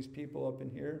gospel with these people up in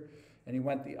here. And he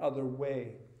went the other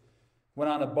way. Went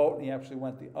on a boat, and he actually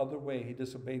went the other way. He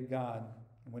disobeyed God.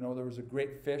 And we know there was a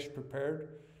great fish prepared,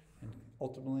 and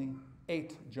ultimately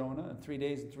ate Jonah. And 3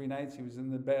 days and 3 nights he was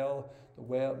in the belly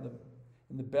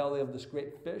of this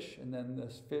great fish, and then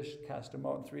this fish cast him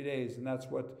out in 3 days. And that's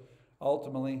what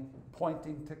ultimately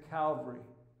pointing to Calvary,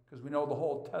 because we know the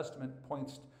whole Testament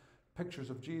points pictures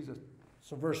of Jesus.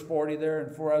 So verse 40 there,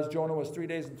 and for as Jonah was 3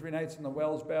 days and 3 nights in the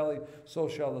whale's belly, so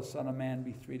shall the Son of Man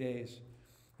be 3 days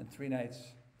and 3 nights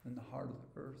in the heart of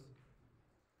the earth.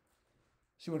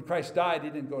 See, when Christ died, he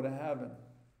didn't go to heaven.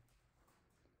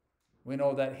 We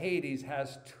know that Hades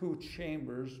has 2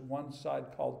 chambers, one side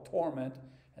called torment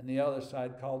and the other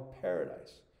side called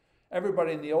paradise.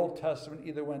 Everybody in the Old Testament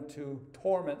either went to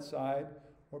torment side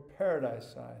or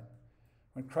paradise side.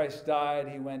 When Christ died,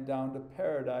 he went down to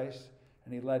paradise,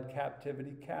 and he led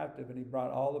captivity captive, and he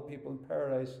brought all the people in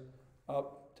paradise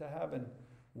up to heaven.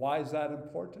 Why is that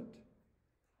important?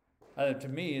 To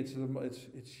me,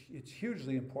 it's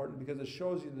hugely important because it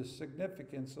shows you the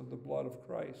significance of the blood of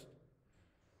Christ.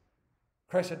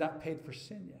 Christ had not paid for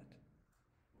sin yet.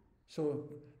 So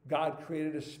God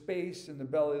created a space in the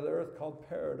belly of the earth called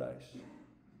paradise.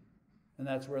 And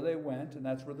that's where they went, and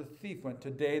that's where the thief went.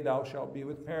 Today thou shalt be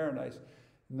with paradise.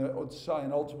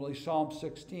 And ultimately Psalm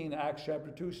 16, Acts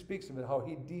chapter 2 speaks of it, how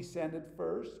he descended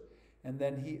first and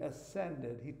then he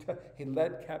ascended. He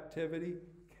led captivity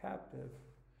captive.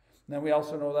 And then we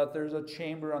also know that there's a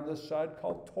chamber on this side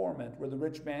called torment, where the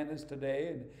rich man is today,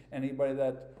 and anybody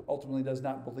that ultimately does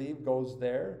not believe goes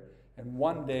there. And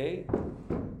one day,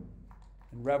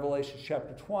 in Revelation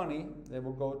chapter 20, they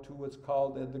will go to what's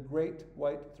called the Great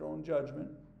White Throne Judgment,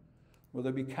 where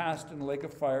they'll be cast in the lake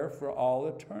of fire for all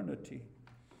eternity.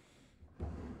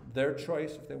 Their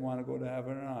choice if they want to go to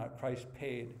heaven or not. Christ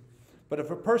paid. But if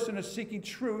a person is seeking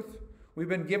truth, we've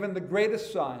been given the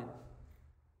greatest sign,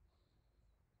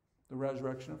 the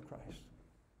resurrection of Christ.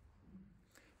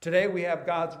 Today we have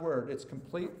God's word. It's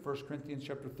complete. 1 Corinthians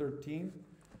chapter 13.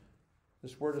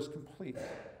 This word is complete.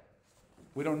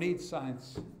 We don't need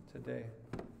science today.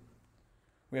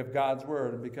 We have God's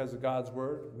word, and because of God's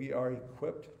word, we are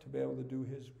equipped to be able to do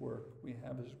his work. We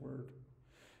have his word.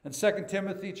 In 2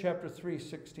 Timothy chapter 3,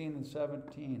 16 and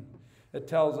 17, it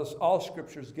tells us all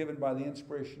scripture is given by the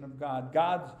inspiration of God.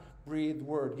 God's breathed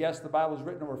word. Yes, the Bible was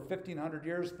written over 1,500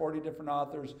 years, 40 different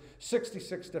authors,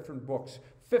 66 different books,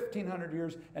 1,500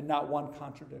 years, and not one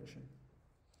contradiction.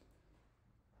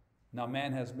 Now,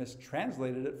 man has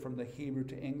mistranslated it from the Hebrew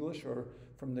to English or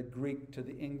from the Greek to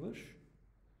the English.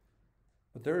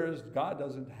 But God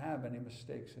doesn't have any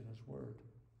mistakes in his word.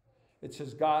 It's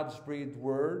his God's breathed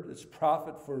word. It's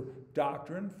profit for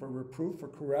doctrine, for reproof, for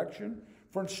correction,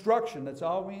 for instruction. That's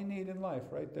all we need in life.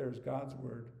 Right there is God's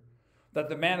word. That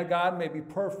the man of God may be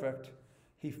perfect,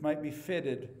 he might be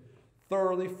fitted,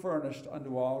 thoroughly furnished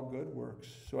unto all good works.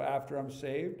 So after I'm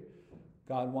saved,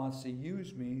 God wants to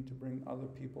use me to bring other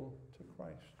people to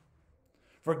Christ.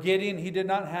 For Gideon, he did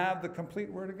not have the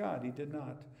complete word of God. He did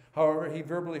not. However, he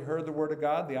verbally heard the word of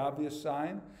God. The obvious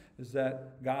sign is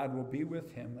that God will be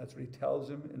with him. That's what he tells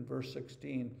him in verse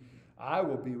 16. I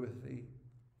will be with thee.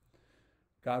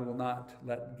 God will not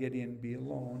let Gideon be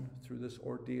alone through this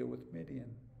ordeal with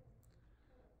Midian.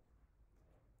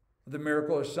 The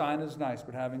miracle or sign is nice,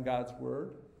 but having God's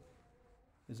word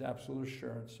is absolute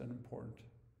assurance and important.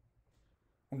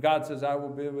 When God says, I will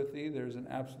be with thee, there's an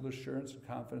absolute assurance and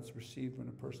confidence received when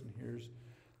a person hears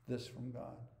this from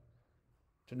God.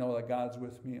 To know that God's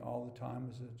with me all the time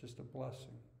is just a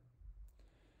blessing.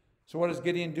 So what does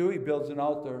Gideon do? He builds an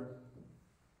altar.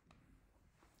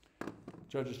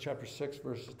 Judges chapter 6,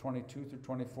 verses 22 through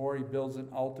 24, he builds an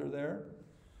altar there.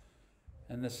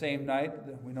 And the same night,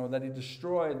 we know that he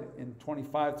destroyed in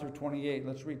 25 through 28.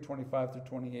 Let's read 25 through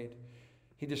 28.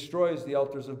 He destroys the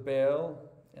altars of Baal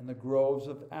and the groves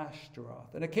of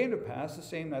Ashtaroth. And it came to pass the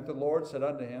same night the Lord said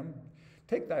unto him,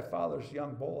 Take thy father's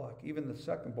young bullock, even the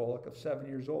second bullock of 7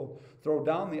 years old. Throw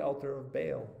down the altar of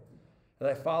Baal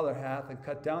that thy father hath, and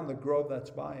cut down the grove that's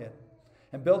by it.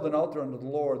 And build an altar unto the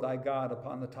Lord thy God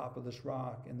upon the top of this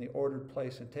rock in the ordered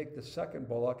place. And take the second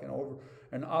bullock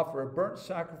and offer a burnt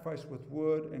sacrifice with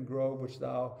wood and grove which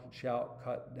thou shalt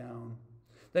cut down.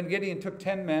 Then Gideon took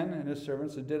 10 men and his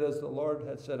servants and did as the Lord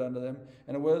had said unto them.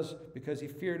 And it was because he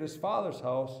feared his father's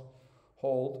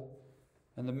household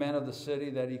and the men of the city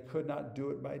that he could not do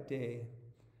it by day,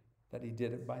 that he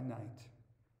did it by night.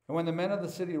 And when the men of the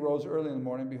city rose early in the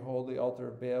morning, behold, the altar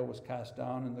of Baal was cast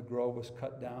down, and the grove was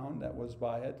cut down that was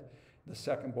by it. The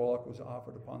second bullock was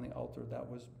offered upon the altar that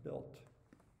was built.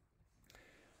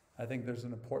 I think there's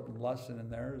an important lesson in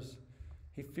there. Is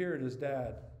he feared his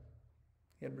dad.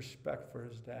 He had respect for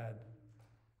his dad.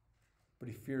 But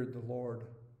he feared the Lord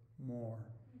more.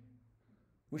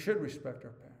 We should respect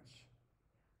our parents.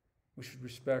 We should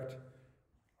respect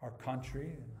our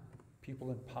country and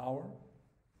people in power.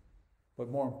 But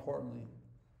more importantly,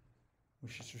 we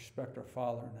should respect our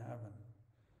Father in heaven,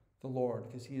 the Lord,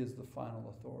 because he is the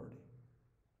final authority.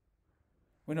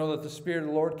 We know that the Spirit of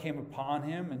the Lord came upon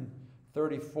him in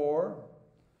 34.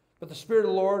 But the Spirit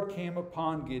of the Lord came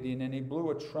upon Gideon, and he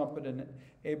blew a trumpet, and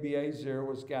Abiezer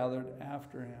was gathered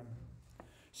after him.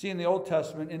 See, in the Old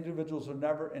Testament, individuals are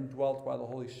never indwelt by the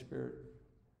Holy Spirit.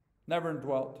 Never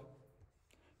indwelt.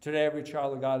 Today, every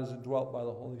child of God is indwelt by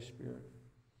the Holy Spirit.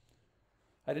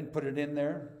 I didn't put it in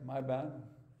there, my bad.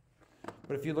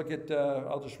 But if you look at,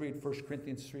 I'll just read 1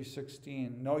 Corinthians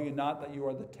 3:16. Know ye not that you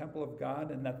are the temple of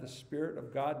God, and that the Spirit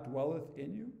of God dwelleth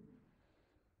in you?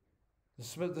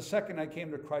 The second I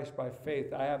came to Christ by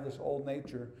faith, I have this old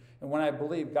nature. And when I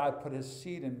believe, God put his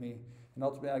seed in me. And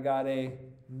ultimately, I got a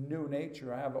new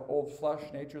nature. I have an old flesh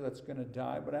nature that's going to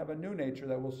die, but I have a new nature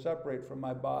that will separate from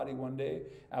my body one day,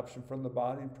 absent from the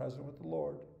body and present with the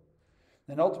Lord.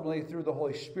 And ultimately, through the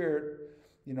Holy Spirit,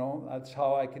 that's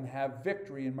how I can have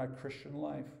victory in my Christian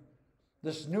life.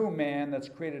 This new man that's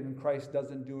created in Christ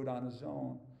doesn't do it on his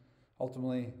own.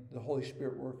 ultimately the Holy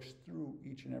Spirit works through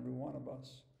each and every one of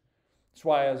us. That's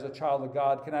why as a child of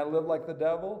God, can I live like the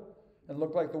devil and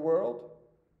look like the world?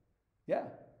 Yeah.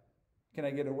 Can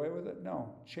I get away with it?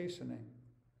 No. Chastening.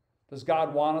 Does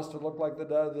God want us to look like the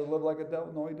devil, to live like a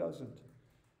devil? No, he doesn't.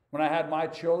 When I had my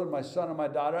children, my son and my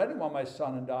daughter, I didn't want my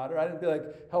son and daughter. I didn't be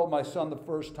like, held my son the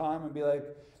first time and be like,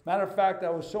 matter of fact, I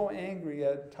was so angry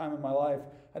at a time in my life,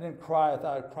 I didn't cry. I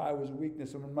thought cry was a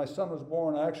weakness. And when my son was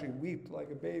born, I actually wept like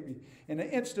a baby. And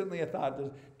instantly I thought,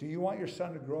 do you want your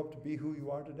son to grow up to be who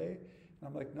you are today? And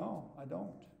I'm like, no, I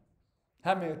don't.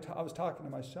 I was talking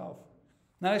to myself.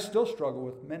 And I still struggle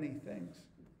with many things.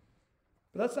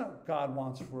 But that's not what God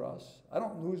wants for us. I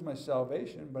don't lose my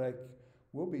salvation, but I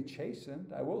will be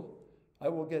chastened. I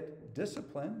will get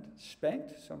disciplined,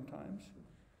 spanked sometimes.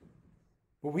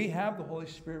 But we have the Holy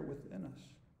Spirit within us.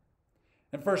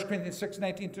 In 1 Corinthians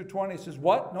 6:19-20, it says,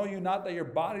 what? Know you not that your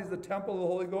body is the temple of the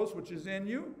Holy Ghost, which is in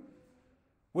you,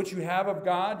 which you have of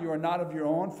God? You are not of your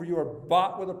own, for you are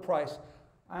bought with a price.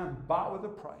 I am bought with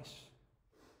a price.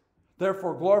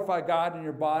 Therefore, glorify God in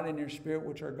your body and your spirit,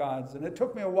 which are God's. And it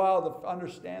took me a while to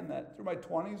understand that. Through my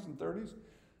 20s and 30s, I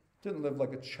didn't live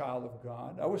like a child of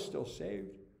God. I was still saved.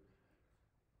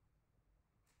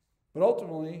 But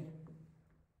ultimately,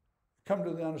 come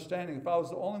to the understanding, if I was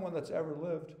the only one that's ever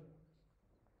lived,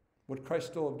 would Christ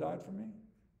still have died for me?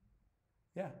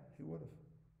 Yeah, he would have.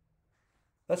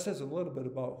 That says a little bit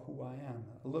about who I am,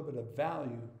 a little bit of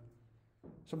value.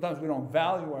 Sometimes we don't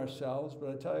value ourselves,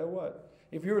 but I tell you what,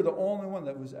 if you were the only one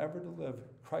that was ever to live,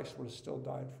 Christ would have still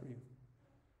died for you.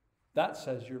 That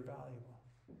says you're valuable.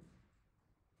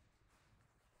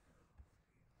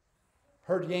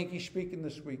 Heard Yankee speaking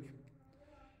this week.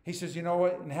 He says, you know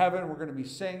what, in heaven we're going to be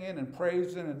singing and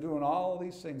praising and doing all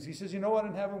these things. He says, you know what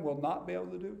in heaven we'll not be able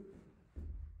to do?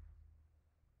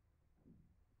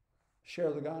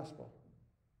 Share the gospel.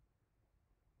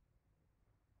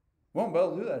 We won't be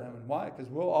able to do that in heaven. Why? Because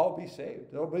we'll all be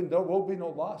saved. There will be no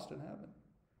lost in heaven.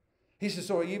 He says,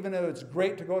 so even though it's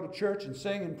great to go to church and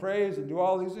sing and praise and do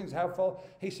all these things, have fun,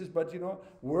 he says, but you know,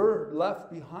 we're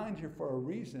left behind here for a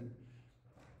reason.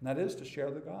 And that is to share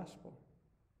the gospel.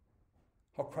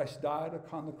 How Christ died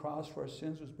upon the cross for our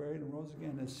sins, was buried, and rose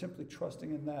again. And simply trusting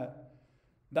in that.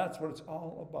 That's what it's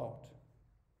all about.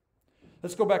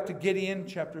 Let's go back to Gideon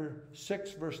chapter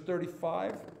 6, verse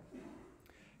 35.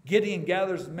 Gideon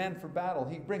gathers men for battle.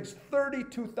 He brings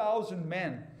 32,000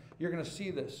 men. You're going to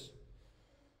see this.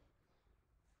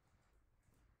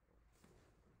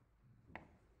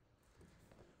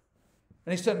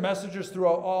 And he sent messengers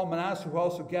throughout all Manasseh, who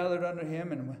also gathered under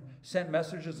him, and sent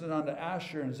messengers unto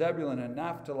Asher and Zebulun and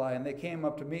Naphtali, and they came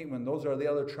up to meet him. Those are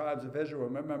the other tribes of Israel.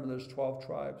 Remember, there's 12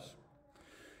 tribes.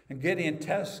 And Gideon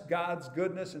tests God's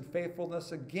goodness and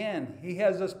faithfulness again. He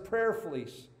has this prayer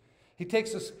fleece. He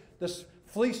takes this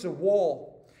fleece of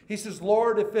wool. He says,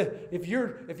 Lord, if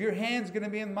your hand's going to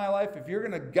be in my life, if you're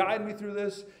going to guide me through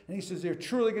this, and he says, you're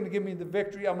truly going to give me the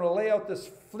victory, I'm going to lay out this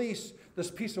fleece, this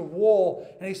piece of wool.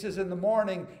 And he says, in the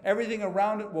morning, everything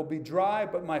around it will be dry,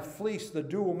 but my fleece, the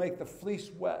dew will make the fleece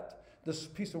wet, this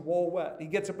piece of wool wet. He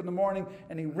gets up in the morning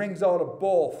and he wrings out a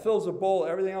bowl, fills a bowl,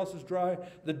 everything else is dry.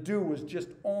 The dew was just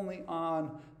only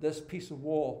on this piece of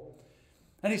wool.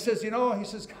 And he says,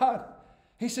 God,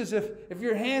 he says, if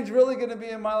your hand's really going to be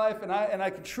in my life and I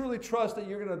can truly trust that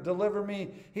you're going to deliver me,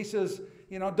 he says,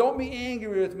 don't be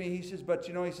angry with me. He says, but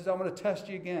I'm going to test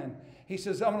you again. He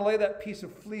says, I'm going to lay that piece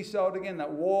of fleece out again,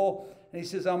 that wool. And he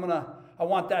says, I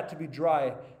want that to be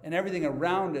dry. And everything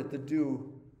around it, the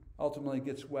dew, ultimately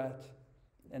gets wet.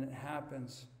 And it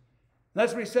happens. And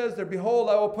that's what he says there. Behold,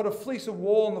 I will put a fleece of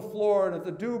wool on the floor, and if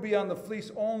the dew be on the fleece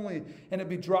only, and it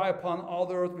be dry upon all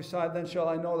the earth beside, then shall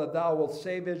I know that thou wilt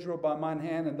save Israel by mine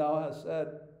hand, and thou hast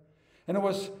said. And it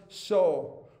was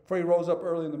so. For he rose up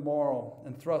early in the morrow,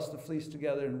 and thrust the fleece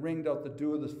together, and wringed out the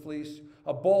dew of the fleece,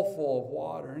 a bowl full of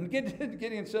water. And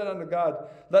Gideon said unto God,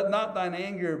 let not thine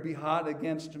anger be hot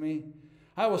against me.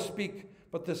 I will speak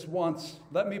but this once.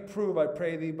 Let me prove, I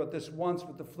pray thee, but this once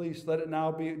with the fleece. Let it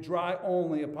now be dry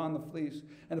only upon the fleece,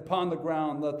 and upon the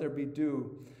ground let there be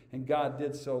dew. And God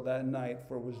did so that night,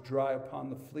 for it was dry upon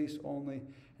the fleece only,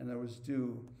 and there was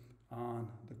dew on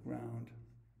the ground.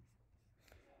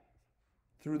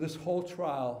 Through this whole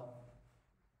trial,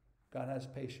 God has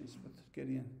patience with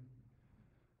Gideon.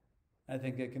 I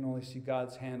think I can only see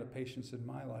God's hand of patience in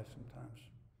my life sometimes.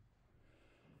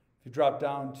 If you drop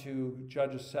down to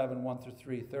Judges 7,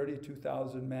 1-3,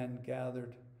 32,000 men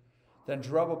gathered. Then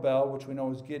Zerubbabel, which we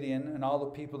know is Gideon, and all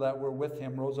the people that were with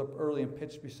him rose up early and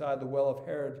pitched beside the well of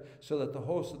Herod, so that the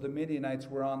host of the Midianites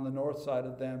were on the north side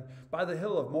of them, by the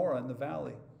hill of Moreh in the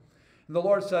valley. And the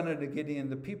Lord said unto Gideon,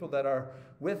 the people that are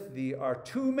with thee are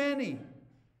too many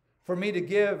for me to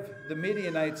give the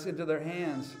Midianites into their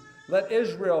hands. Let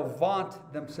Israel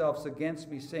vaunt themselves against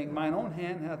me, saying, mine own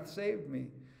hand hath saved me.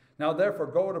 Now therefore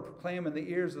go to proclaim in the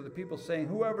ears of the people, saying,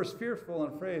 whoever is fearful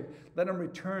and afraid, let him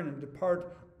return and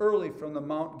depart early from the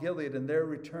Mount Gilead. And there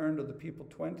returned of the people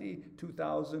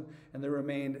 22,000, and there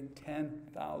remained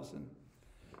 10,000.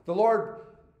 The Lord,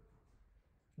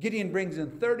 Gideon brings in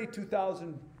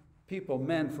 32,000 people,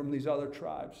 men from these other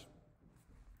tribes.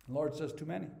 The Lord says too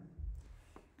many.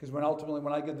 Because ultimately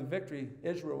when I give the victory,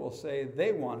 Israel will say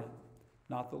they want it,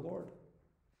 not the Lord.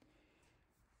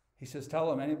 He says, tell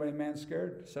them, anybody man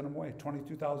scared, send them away.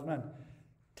 22,000 men.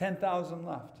 10,000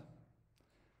 left.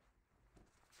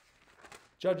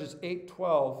 Judges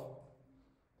 8:12,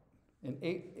 in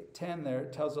 8:10 there,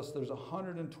 it tells us there's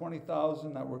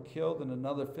 120,000 that were killed and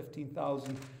another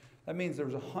 15,000. That means there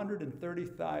was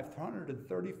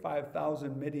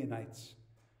 135,000 Midianites.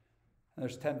 And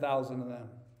there's 10,000 of them.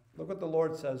 Look what the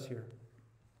Lord says here.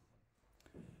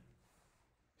 He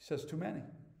says too many.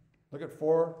 Look at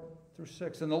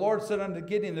 4-6. And the Lord said unto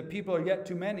Gideon, the people are yet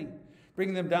too many.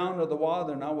 Bring them down to the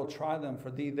water, and I will try them for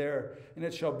thee there. And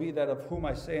it shall be that of whom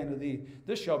I say unto thee,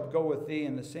 this shall go with thee,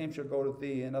 and the same shall go with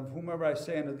thee. And of whomever I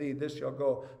say unto thee, this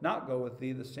shall not go with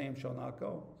thee, the same shall not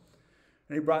go.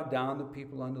 And he brought down the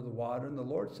people unto the water, and the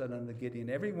Lord said unto Gideon,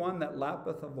 every one that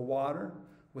lappeth of the water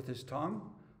with his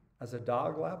tongue, as a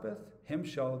dog lappeth, him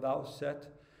shalt thou set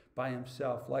by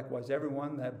himself. Likewise, every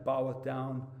one that boweth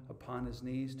down upon his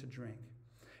knees to drink.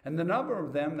 And the number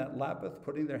of them that lappeth,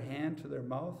 putting their hand to their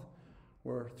mouth,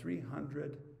 were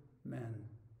 300 men.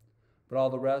 But all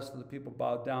the rest of the people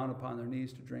bowed down upon their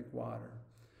knees to drink water.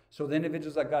 So the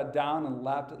individuals that got down and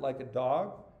lapped it like a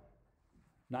dog,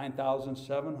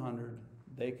 9,700,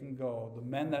 they can go. The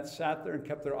men that sat there and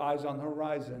kept their eyes on the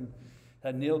horizon,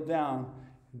 that kneeled down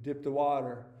and dipped the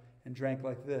water and drank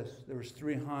like this, there was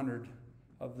 300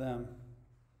 of them.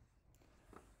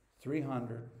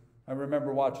 300. I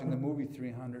remember watching the movie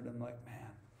 300. I'm like,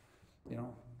 man,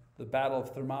 the Battle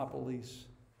of Thermopylae.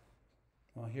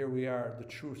 Well, here we are, the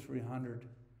true 300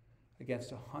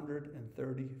 against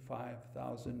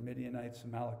 135,000 Midianites,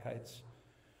 Amalekites.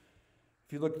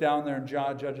 If you look down there in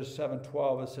Judges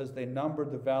 7:12, it says, they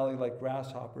numbered the valley like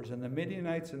grasshoppers, and the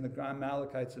Midianites and the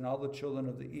Amalekites and all the children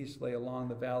of the east lay along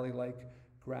the valley like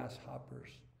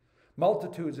grasshoppers.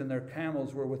 Multitudes and their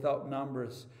camels were without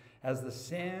numbers, as the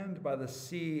sand by the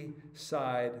sea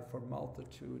side for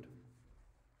multitude.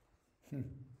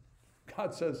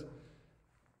 God says,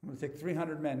 I'm going to take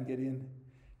 300 men, Gideon,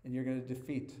 and you're going to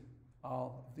defeat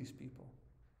all of these people.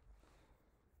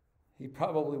 He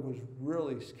probably was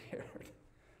really scared.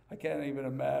 I can't even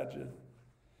imagine.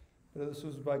 But this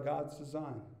was by God's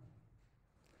design.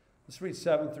 Let's read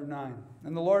 7-9.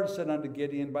 And the Lord said unto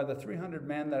Gideon, by the 300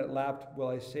 men that lapped will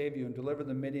I save you, and deliver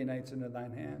the Midianites into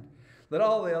thine hand. Let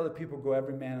all the other people go,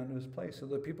 every man unto his place. So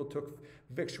the people took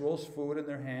victuals, food in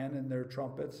their hand, and their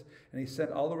trumpets. And he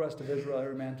sent all the rest of Israel,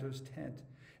 every man to his tent.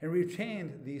 And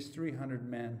retained these 300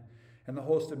 men. And the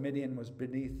host of Midian was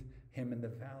beneath him in the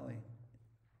valley.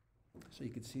 So you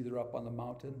can see they're up on the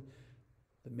mountain.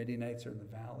 The Midianites are in the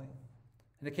valley.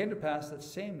 And it came to pass that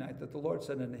same night that the Lord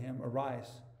said unto him,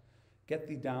 arise, get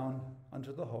thee down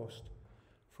unto the host,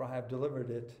 for I have delivered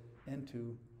it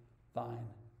into thine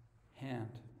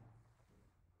hand.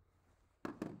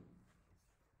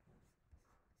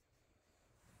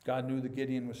 God knew that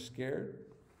Gideon was scared.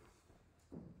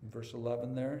 In verse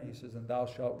 11 there, he says, and thou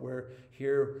shalt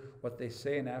hear what they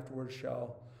say, and afterwards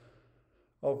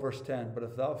verse 10, but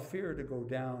if thou fear to go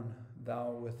down,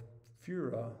 thou with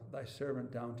Phurah, thy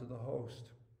servant, down to the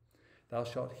host, thou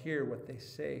shalt hear what they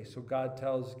say. So God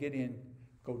tells Gideon,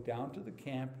 go down to the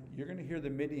camp. You're going to hear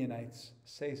the Midianites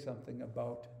say something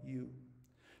about you.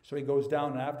 So he goes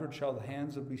down, and afterward shall the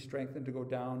hands be strengthened to go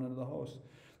down unto the host.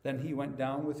 Then he went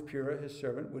down with Phurah his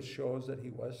servant, which shows that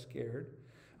he was scared,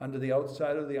 unto the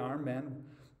outside of the armed men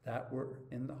that were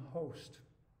in the host.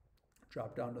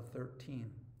 Drop down to 13.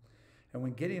 And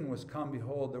when Gideon was come,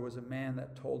 behold, there was a man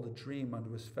that told a dream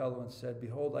unto his fellow, and said,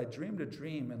 behold, I dreamed a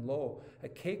dream, and lo, a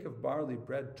cake of barley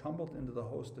bread tumbled into the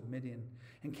host of Midian,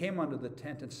 and came unto the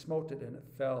tent, and smote it, and it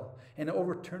fell, and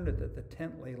overturned it, that the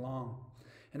tent lay long.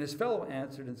 And his fellow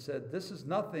answered and said, this is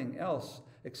nothing else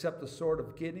except the sword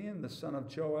of Gideon, the son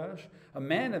of Joash, a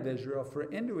man of Israel, for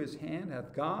into his hand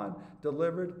hath God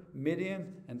delivered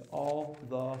Midian and all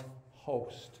the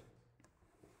host.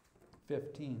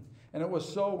 15. And it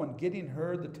was so, when Gideon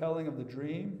heard the telling of the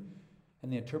dream and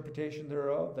the interpretation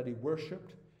thereof, that he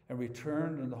worshipped and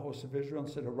returned unto the host of Israel, and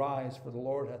said, arise, for the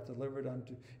Lord hath delivered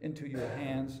into your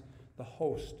hands the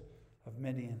host of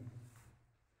Midian.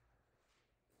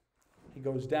 He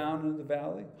goes down into the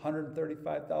valley,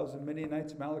 135,000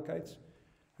 Midianites, Amalekites,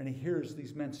 and he hears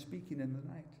these men speaking in the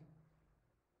night.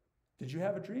 Did you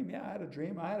have a dream? Yeah, I had a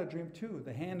dream. I had a dream too.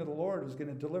 The hand of the Lord was going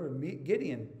to deliver me.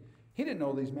 Gideon, he didn't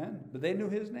know these men, but they knew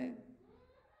his name.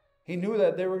 He knew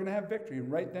that they were going to have victory.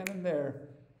 And right then and there,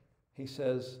 he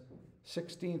says,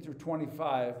 16 through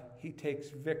 25, he takes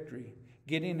victory.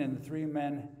 Gideon and the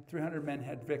 300 men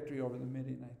had victory over the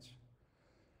Midianites.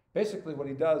 Basically what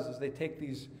he does is they take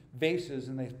these vases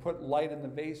and they put light in the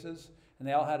vases, and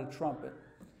they all had a trumpet.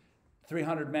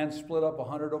 300 men split up,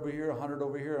 100 over here, 100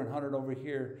 over here, and 100 over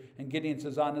here. And Gideon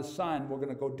says, on this sign, we're going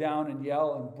to go down and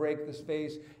yell and break this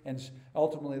vase and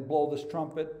ultimately blow this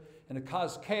trumpet. And it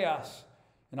caused chaos.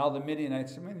 And all the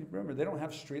Midianites, I mean, remember, they don't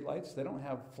have street lights. They don't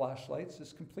have flashlights.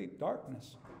 It's complete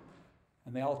darkness.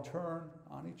 And they all turn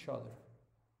on each other.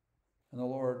 And the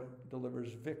Lord delivers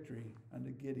victory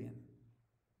unto Gideon.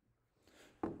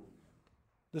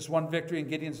 This one victory in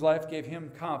Gideon's life gave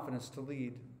him confidence to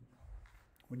lead.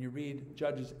 When you read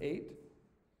Judges 8,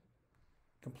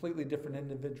 completely different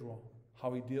individual,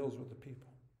 how he deals with the people.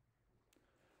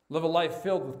 Live a life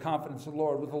filled with confidence in the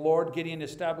Lord. With the Lord, Gideon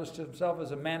established himself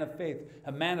as a man of faith,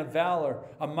 a man of valor,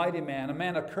 a mighty man, a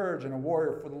man of courage, and a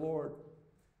warrior for the Lord.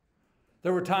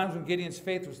 There were times when Gideon's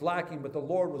faith was lacking, but the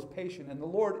Lord was patient, and the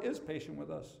Lord is patient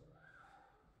with us.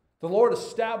 The Lord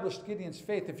established Gideon's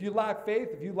faith. If you lack faith,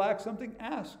 if you lack something,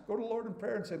 ask. Go to the Lord in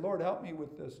prayer and say, Lord, help me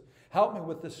with this. Help me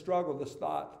with this struggle, this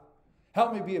thought.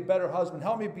 Help me be a better husband.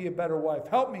 Help me be a better wife.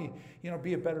 Help me,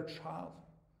 be a better child,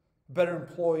 a better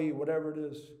employee, whatever it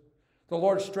is. The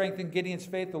Lord strengthened Gideon's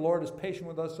faith. The Lord is patient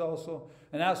with us also.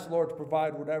 And ask the Lord to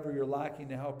provide whatever you're lacking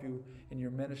to help you in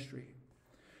your ministry.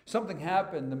 Something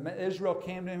happened. Israel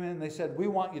came to him and they said, we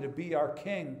want you to be our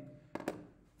king.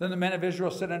 Then the men of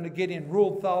Israel said unto Gideon,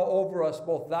 rule thou over us,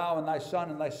 both thou and thy son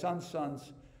and thy son's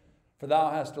sons, for thou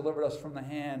hast delivered us from the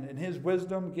hand. In his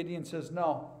wisdom, Gideon says,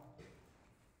 no,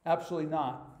 absolutely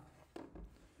not.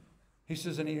 He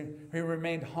says, and he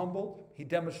remained humbled. He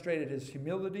demonstrated his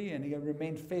humility, and he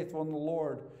remained faithful in the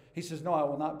Lord. He says, no, I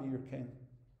will not be your king.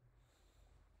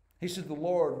 He says, the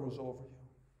Lord rules over you.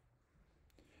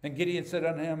 And Gideon said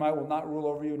unto him, I will not rule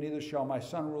over you, neither shall my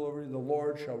son rule over you. The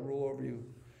Lord shall rule over you.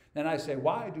 Then I say,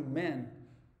 why do men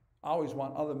always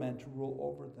want other men to rule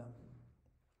over them?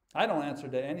 I don't answer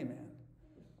to any man.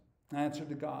 I answer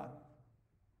to God.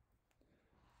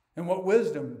 And what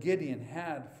wisdom Gideon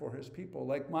had for his people.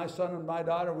 Like my son and my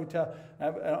daughter,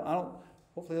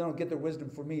 hopefully they don't get their wisdom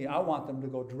from me. I want them to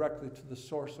go directly to the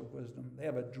source of wisdom. They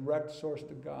have a direct source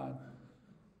to God.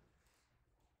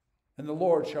 And the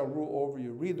Lord shall rule over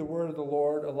you. Read the word of the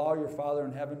Lord. Allow your Father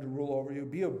in heaven to rule over you.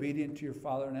 Be obedient to your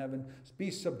Father in heaven.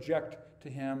 Be subject to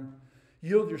him.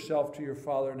 Yield yourself to your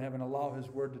Father in heaven. Allow his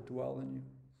word to dwell in you.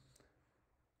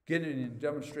 Gideon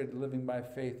demonstrated living by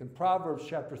faith. In Proverbs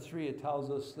chapter 3, it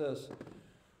tells us this.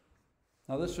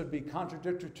 Now, this would be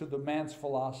contradictory to the man's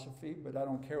philosophy, but I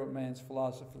don't care what man's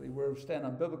philosophy. We stand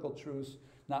on biblical truths,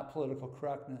 not political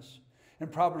correctness. In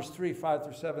Proverbs 3, 5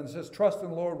 through 7, it says, trust in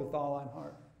the Lord with all thine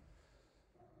heart.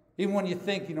 Even when you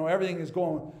think, everything is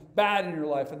going bad in your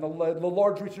life and the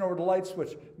Lord's reaching over the light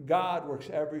switch, God works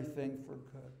everything for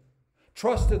good.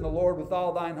 Trust in the Lord with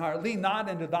all thine heart. Lean not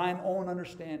into thine own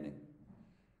understanding.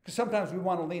 Because sometimes we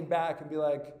want to lean back and be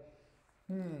like,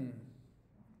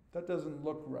 that doesn't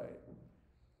look right.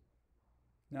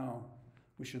 No,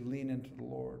 we should lean into the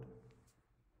Lord.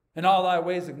 In all thy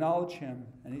ways acknowledge him,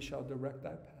 and he shall direct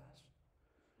thy paths.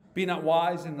 Be not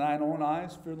wise in thine own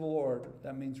eyes, fear the Lord.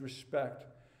 That means respect.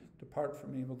 Depart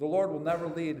from evil. The Lord will never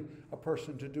lead a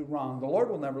person to do wrong. The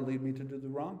Lord will never lead me to do the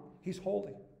wrong. He's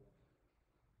holy.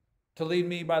 To lead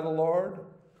me by the Lord,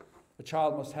 the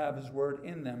child must have his word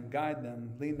in them, guide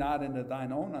them. Lean not into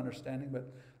thine own understanding,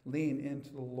 but lean into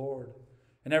the Lord.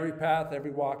 In every path, every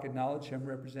walk, acknowledge him,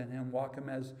 represent him.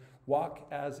 Walk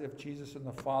as if Jesus and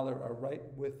the Father are right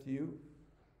with you.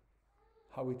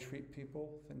 How we treat people,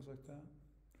 things like that.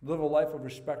 Live a life of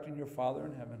respecting your Father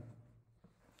in heaven.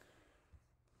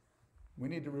 We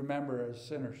need to remember as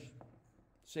sinners,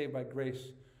 saved by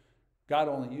grace, God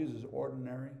only uses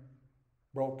ordinary,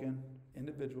 broken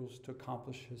individuals to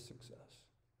accomplish his success.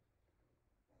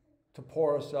 To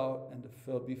pour us out and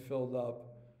to be filled up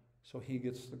so he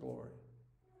gets the glory.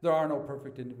 There are no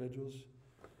perfect individuals.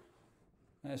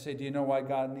 And I say, do you know why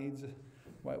God needs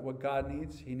what God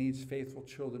needs? He needs faithful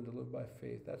children to live by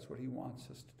faith. That's what he wants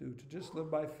us to do, to just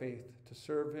live by faith, to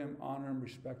serve him, honor him,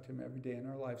 respect him every day in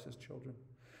our lives as children.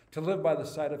 To live by the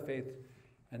sight of faith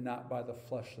and not by the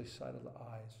fleshly sight of the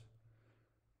eyes.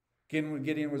 Again, when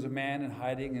Gideon was a man in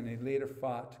hiding and he later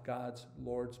fought God's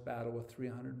Lord's battle with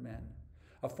 300 men.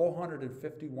 A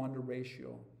 451 to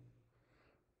ratio.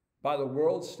 By the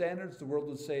world's standards, the world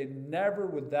would say, never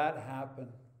would that happen.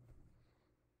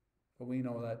 But we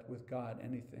know that with God,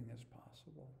 anything is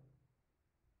possible.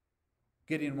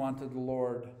 Gideon wanted the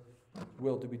Lord's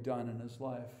will to be done in his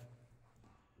life.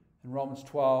 In Romans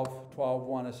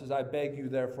 12:1, it says, I beg you,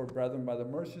 therefore, brethren, by the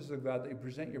mercies of God, that you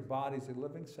present your bodies a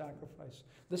living sacrifice.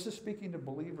 This is speaking to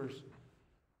believers.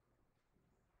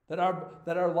 That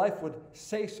our life would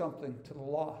say something to the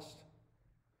lost.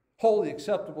 Holy,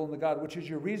 acceptable unto God, which is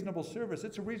your reasonable service.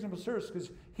 It's a reasonable service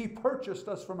because he purchased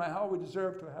us from how we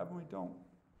deserve to have and we don't.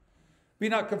 Be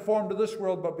not conformed to this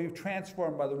world, but be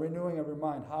transformed by the renewing of your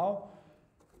mind. How?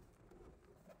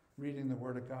 Reading the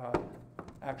Word of God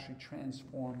actually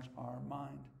transforms our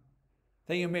mind.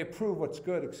 That you may prove what's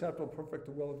good, acceptable, perfect,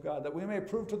 the will of God. That we may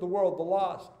prove to the world, the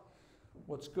lost,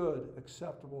 what's good,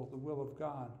 acceptable, the will of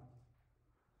God.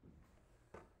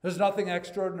 There's nothing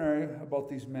extraordinary about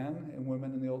these men and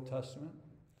women in the Old Testament.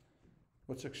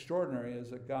 What's extraordinary is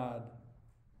that God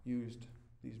used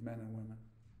these men and women.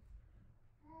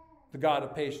 The God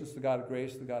of patience, the God of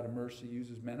grace, the God of mercy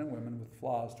uses men and women with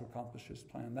flaws to accomplish his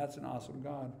plan. That's an awesome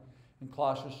God. In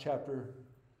Colossians chapter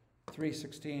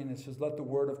 3:16, it says, let the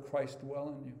word of Christ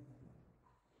dwell in you.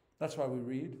 That's why we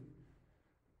read.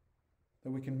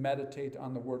 That we can meditate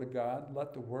on the Word of God.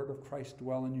 Let the Word of Christ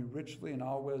dwell in you richly in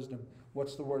all wisdom.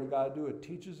 What's the Word of God do? It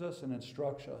teaches us and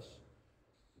instructs us.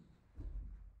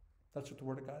 That's what the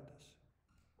Word of God does.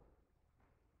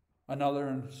 Another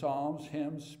in psalms,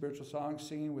 hymns, spiritual songs,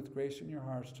 singing with grace in your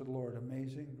hearts to the Lord.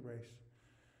 Amazing grace.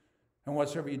 And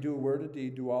whatsoever you do, word or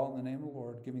deed, do all in the name of the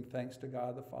Lord, giving thanks to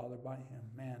God the Father by him.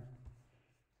 Man.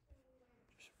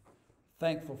 Just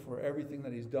thankful for everything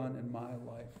that he's done in my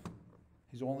life.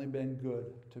 He's only been good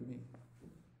to me.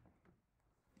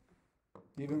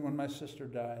 Even when my sister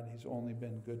died, he's only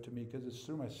been good to me because it's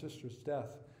through my sister's death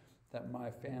that my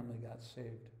family got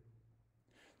saved.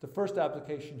 The first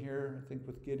application here, I think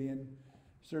with Gideon,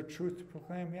 is there truth to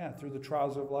proclaim? Yeah, through the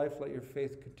trials of life, let your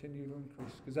faith continue to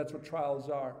increase because that's what trials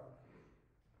are.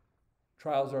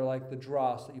 Trials are like the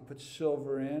dross that you put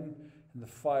silver in and the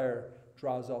fire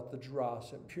draws out the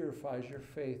dross. It purifies your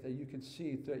faith, that you can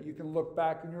see, that you can look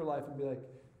back in your life and be like,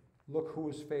 look who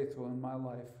was faithful in my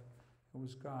life. It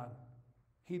was God.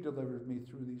 He delivered me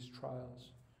through these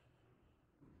trials.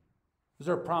 Is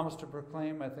there a promise to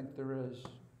proclaim? I think there is.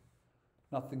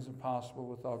 Nothing's impossible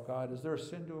without God. Is there a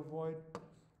sin to avoid?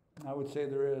 I would say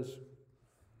there is.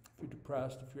 If you're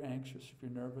depressed, if you're anxious, if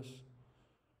you're nervous,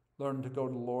 learn to go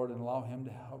to the Lord and allow him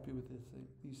to help you with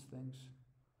these things.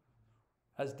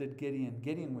 As did Gideon.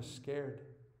 Gideon was scared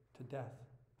to death.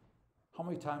 How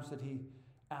many times did he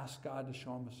ask God to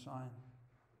show him a sign?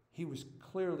 He was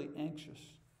clearly anxious.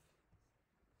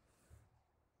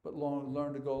 But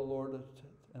learn to go, Lord,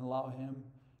 and allow him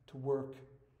to work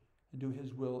and do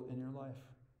his will in your life.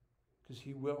 Because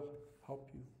he will help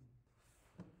you.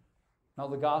 Now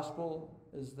the gospel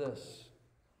is this.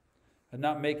 I'm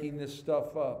not making this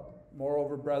stuff up.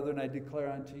 Moreover, brethren, I declare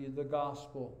unto you the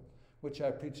gospel, which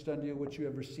I preached unto you, which you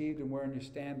have received, and wherein you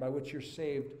stand, by which you're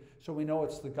saved. So we know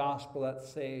it's the gospel that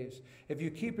saves. If you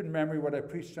keep in memory what I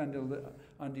preached unto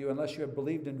you, unless you have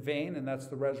believed in vain, and that's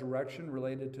the resurrection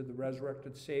related to the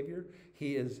resurrected Savior.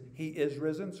 He is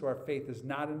risen, so our faith is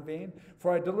not in vain.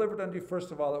 For I delivered unto you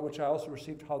first of all that which I also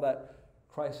received, how that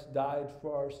Christ died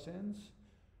for our sins,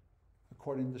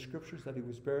 according to the Scriptures, that he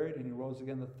was buried, and he rose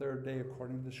again the third day,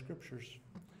 according to the Scriptures.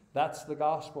 That's the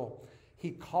gospel. He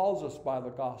calls us by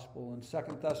the gospel. In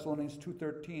 2 Thessalonians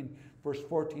 2:13, verse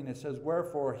 14, it says,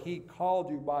 wherefore he called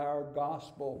you by our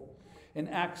gospel. In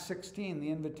Acts 16, the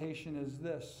invitation is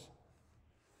this.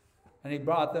 And he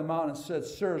brought them out and said,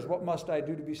 sirs, what must I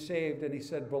do to be saved? And he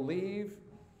said, believe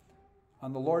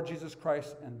on the Lord Jesus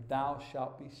Christ, and thou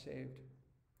shalt be saved.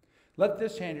 Let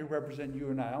this hand here represent you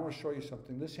and I. I want to show you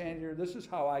something. This hand here, this is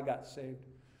how I got saved.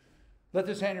 Let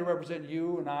this hand here represent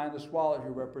you and I, and this wallet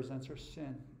here represents our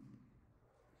sin.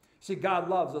 See, God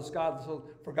loves us.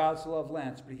 For God so loved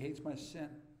Lance, but he hates my sin.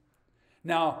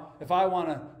 Now, if I want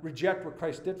to reject what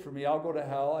Christ did for me, I'll go to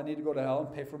hell. I need to go to hell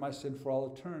and pay for my sin for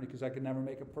all eternity because I can never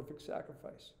make a perfect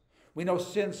sacrifice. We know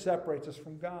sin separates us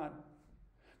from God.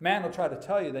 Man will try to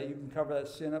tell you that you can cover that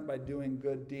sin up by doing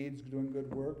good deeds, doing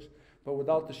good works. But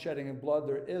without the shedding of blood,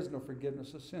 there is no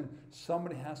forgiveness of sin.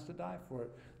 Somebody has to die for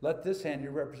it. Let this hand here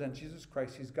represent Jesus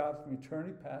Christ. He's God from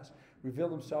eternity past,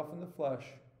 revealed himself in the flesh.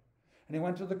 And he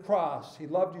went to the cross. He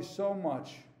loved you so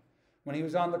much. When he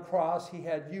was on the cross, he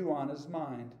had you on his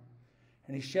mind.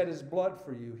 And he shed his blood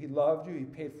for you. He loved you. He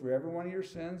paid for every one of your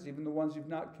sins, even the ones you've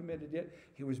not committed yet.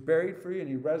 He was buried for you, and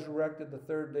he resurrected the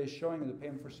third day, showing you the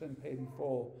payment for sin paid in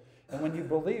full. And when you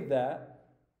believe that,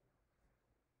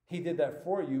 He did that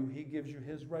for you. He gives you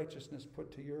his righteousness put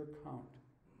to your account.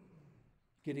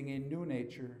 Getting a new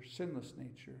nature, sinless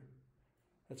nature,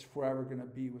 that's forever going to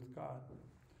be with God.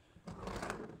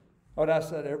 I would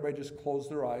ask that everybody just close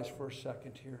their eyes for a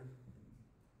second here.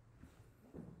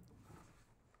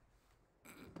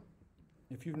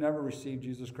 If you've never received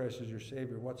Jesus Christ as your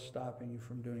Savior, what's stopping you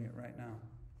from doing it right now?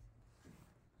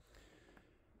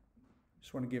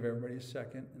 Just want to give everybody a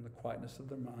second in the quietness of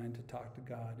their mind to talk to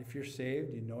God. If you're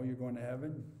saved, you know you're going to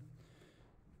heaven.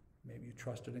 Maybe you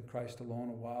trusted in Christ alone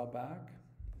a while back.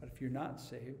 But if you're not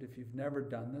saved, if you've never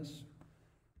done this,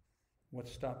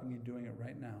 what's stopping you doing it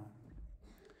right now?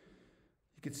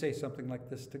 You could say something like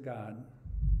this to God.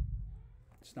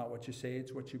 It's not what you say,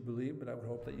 it's what you believe, but I would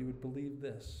hope that you would believe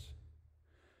this.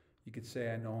 You could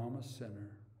say, I know I'm a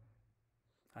sinner.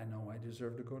 I know I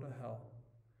deserve to go to hell.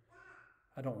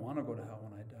 I don't want to go to hell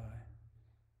when I die.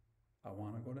 I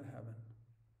want to go to heaven.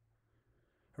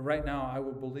 And right now, I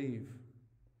will believe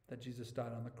that Jesus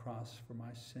died on the cross for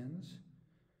my sins,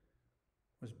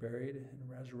 was buried and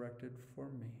resurrected for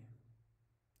me.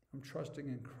 I'm trusting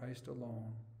in Christ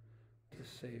alone to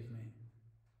save me.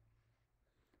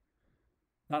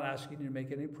 Not asking you to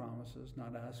make any promises,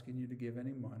 not asking you to give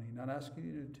any money, not asking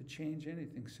you to change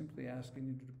anything, simply asking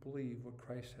you to believe what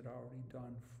Christ had already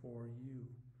done for you.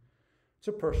 It's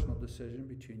a personal decision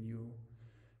between you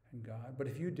and God. But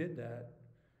if you did that,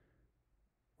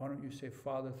 why don't you say,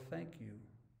 Father, thank you,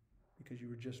 because you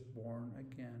were just born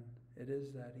again. It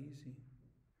is that easy.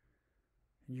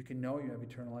 And you can know you have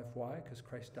eternal life. Why? Because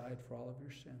Christ died for all of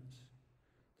your sins.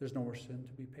 There's no more sin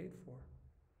to be paid for.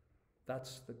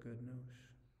 That's the good news.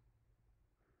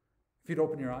 If you'd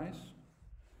open your eyes,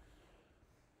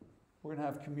 we're going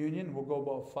to have communion. We'll go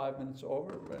about 5 minutes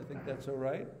over, but I think that's all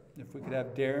right. If we could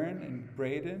have Darren and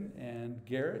Braden and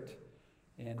Garrett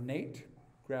and Nate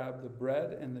grab the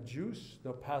bread and the juice.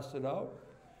 They'll pass it out.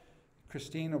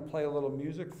 Christine will play a little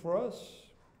music for us.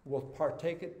 We'll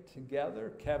partake it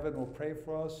together. Kevin will pray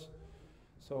for us.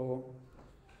 So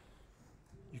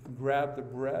you can grab the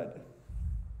bread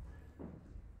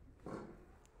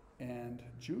and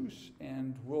juice,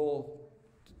 and we'll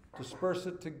disperse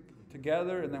it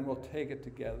together, and then we'll take it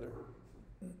together.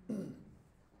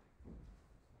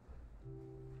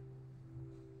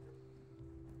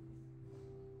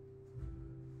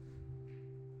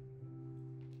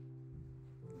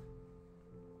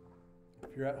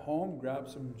 If you're at home, grab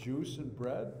some juice and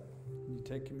bread, and you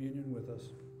take communion with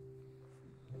us.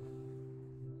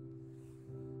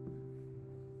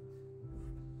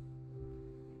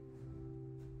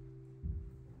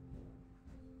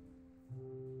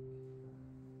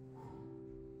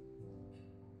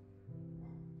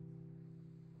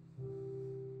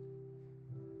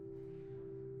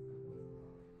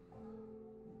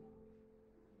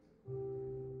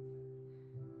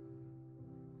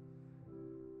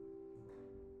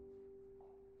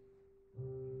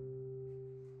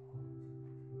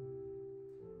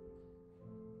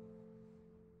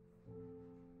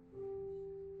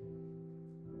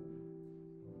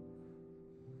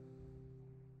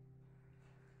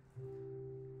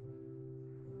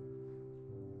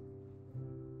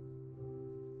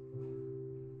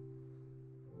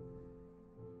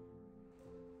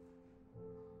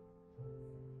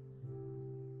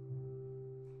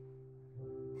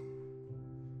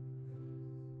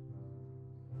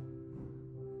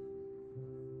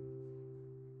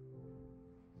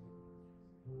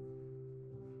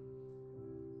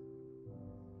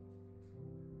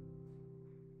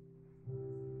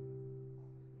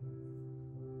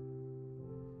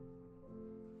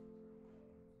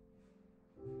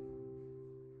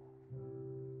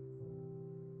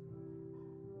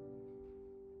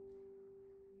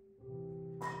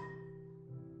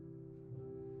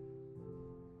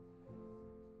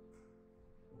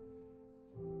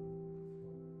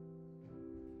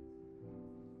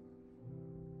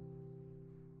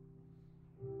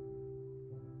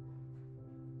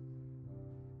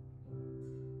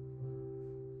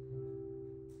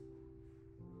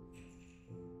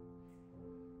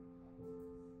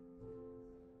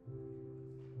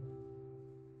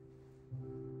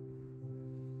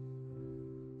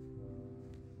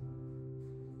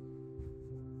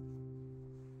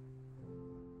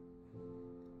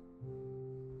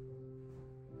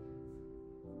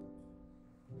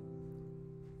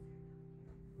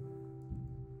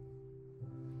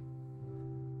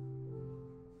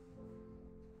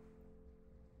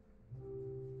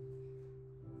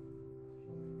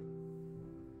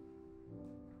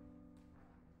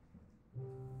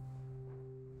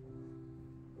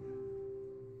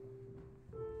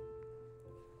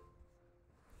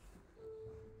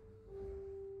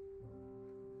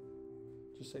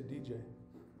 Just say DJ.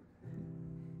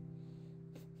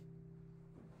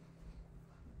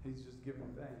 He's just giving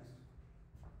thanks.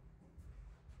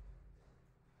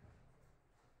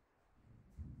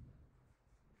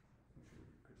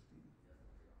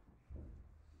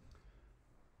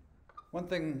 One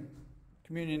thing,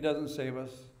 communion doesn't save us.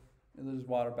 There's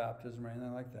water baptism or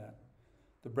anything like that.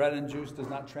 The bread and juice does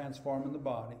not transform in the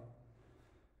body.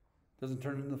 Doesn't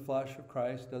turn into the flesh of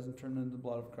Christ. Doesn't turn into the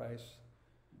blood of Christ.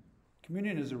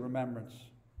 Communion is a remembrance.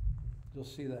 You'll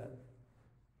see that,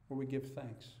 where we give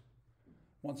thanks.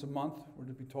 Once a month, we're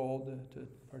to be told to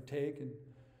partake in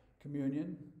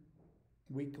communion,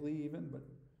 weekly even, but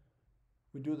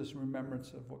we do this in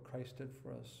remembrance of what Christ did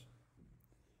for us.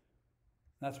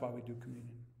 That's why we do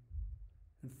communion.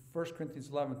 In 1 Corinthians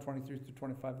 11, 23 through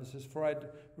 25, it says, "For I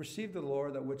received the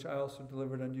Lord, that which I also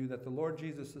delivered unto you, that the Lord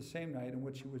Jesus, the same night in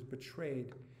which he was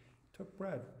betrayed, took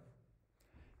bread.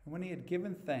 And when he had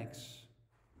given thanks,"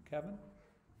 Kevin?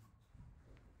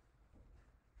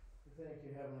 Thank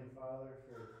you, Heavenly Father,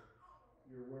 for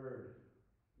your word.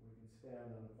 We can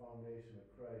stand on the foundation of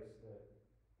Christ, that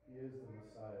he is the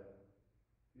Messiah.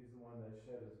 He's the one that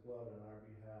shed his blood on our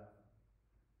behalf.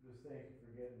 Just thank you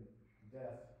for getting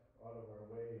death out of our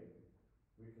way, and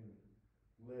we can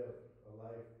live a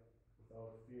life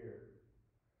without fear.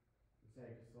 We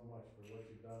thank you so much for what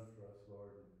you've done for us, Lord,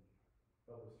 and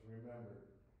help us to remember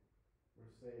we're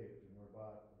saved and we're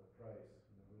bought with a price,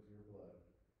 and it was your blood.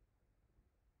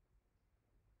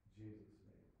 In Jesus'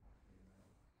 name, amen.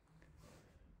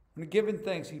 When given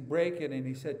thanks, he brake it, and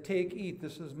he said, "Take, eat,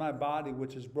 this is my body,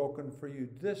 which is broken for you.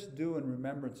 This do in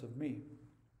remembrance of me."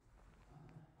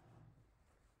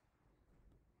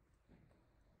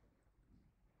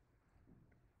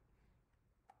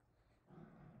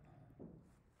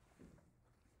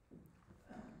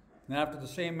 And after the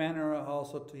same manner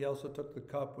he also took the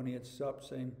cup when he had supped,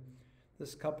 saying,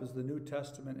 "This cup is the New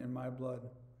Testament in my blood.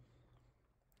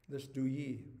 This do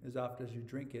ye, as oft as you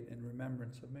drink it, in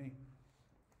remembrance of me."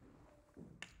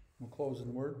 We'll close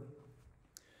in word.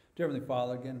 Dear Heavenly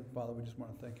Father, again, Father, we just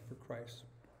want to thank you for Christ.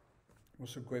 We're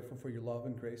so grateful for your love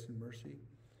and grace and mercy.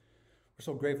 We're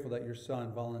so grateful that your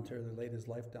Son voluntarily laid his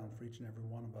life down for each and every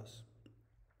one of us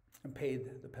and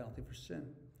paid the penalty for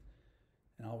sin.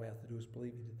 And all we have to do is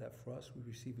believe he did that for us. We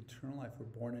receive eternal life. We're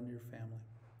born into your family.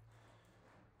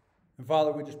 And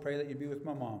Father, we just pray that you be with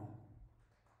my mom.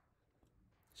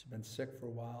 She's been sick for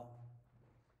a while.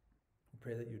 We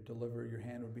pray that you deliver, your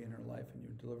hand would be in her life, and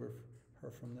you deliver her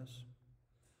from this.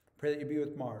 Pray that you be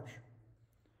with Marge,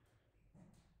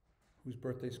 whose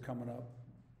birthday's coming up.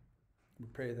 We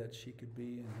pray that she could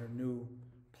be in her new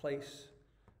place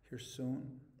here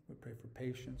soon. We pray for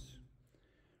patience.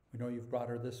 We know you've brought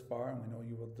her this far, and we know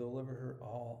you will deliver her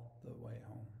all the way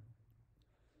home.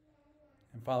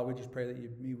 And Father, we just pray that you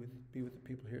be with the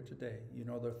people here today. You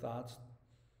know their thoughts.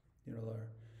 You know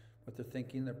what they're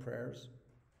thinking, their prayers.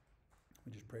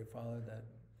 We just pray, Father, that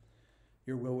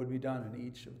your will would be done in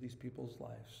each of these people's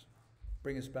lives.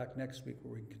 Bring us back next week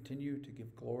where we continue to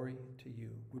give glory to you.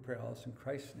 We pray all this in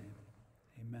Christ's name.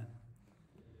 Amen.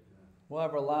 We'll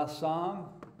have our last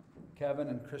song, Kevin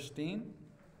and Christine.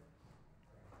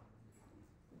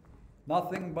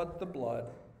 Nothing but the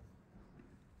blood.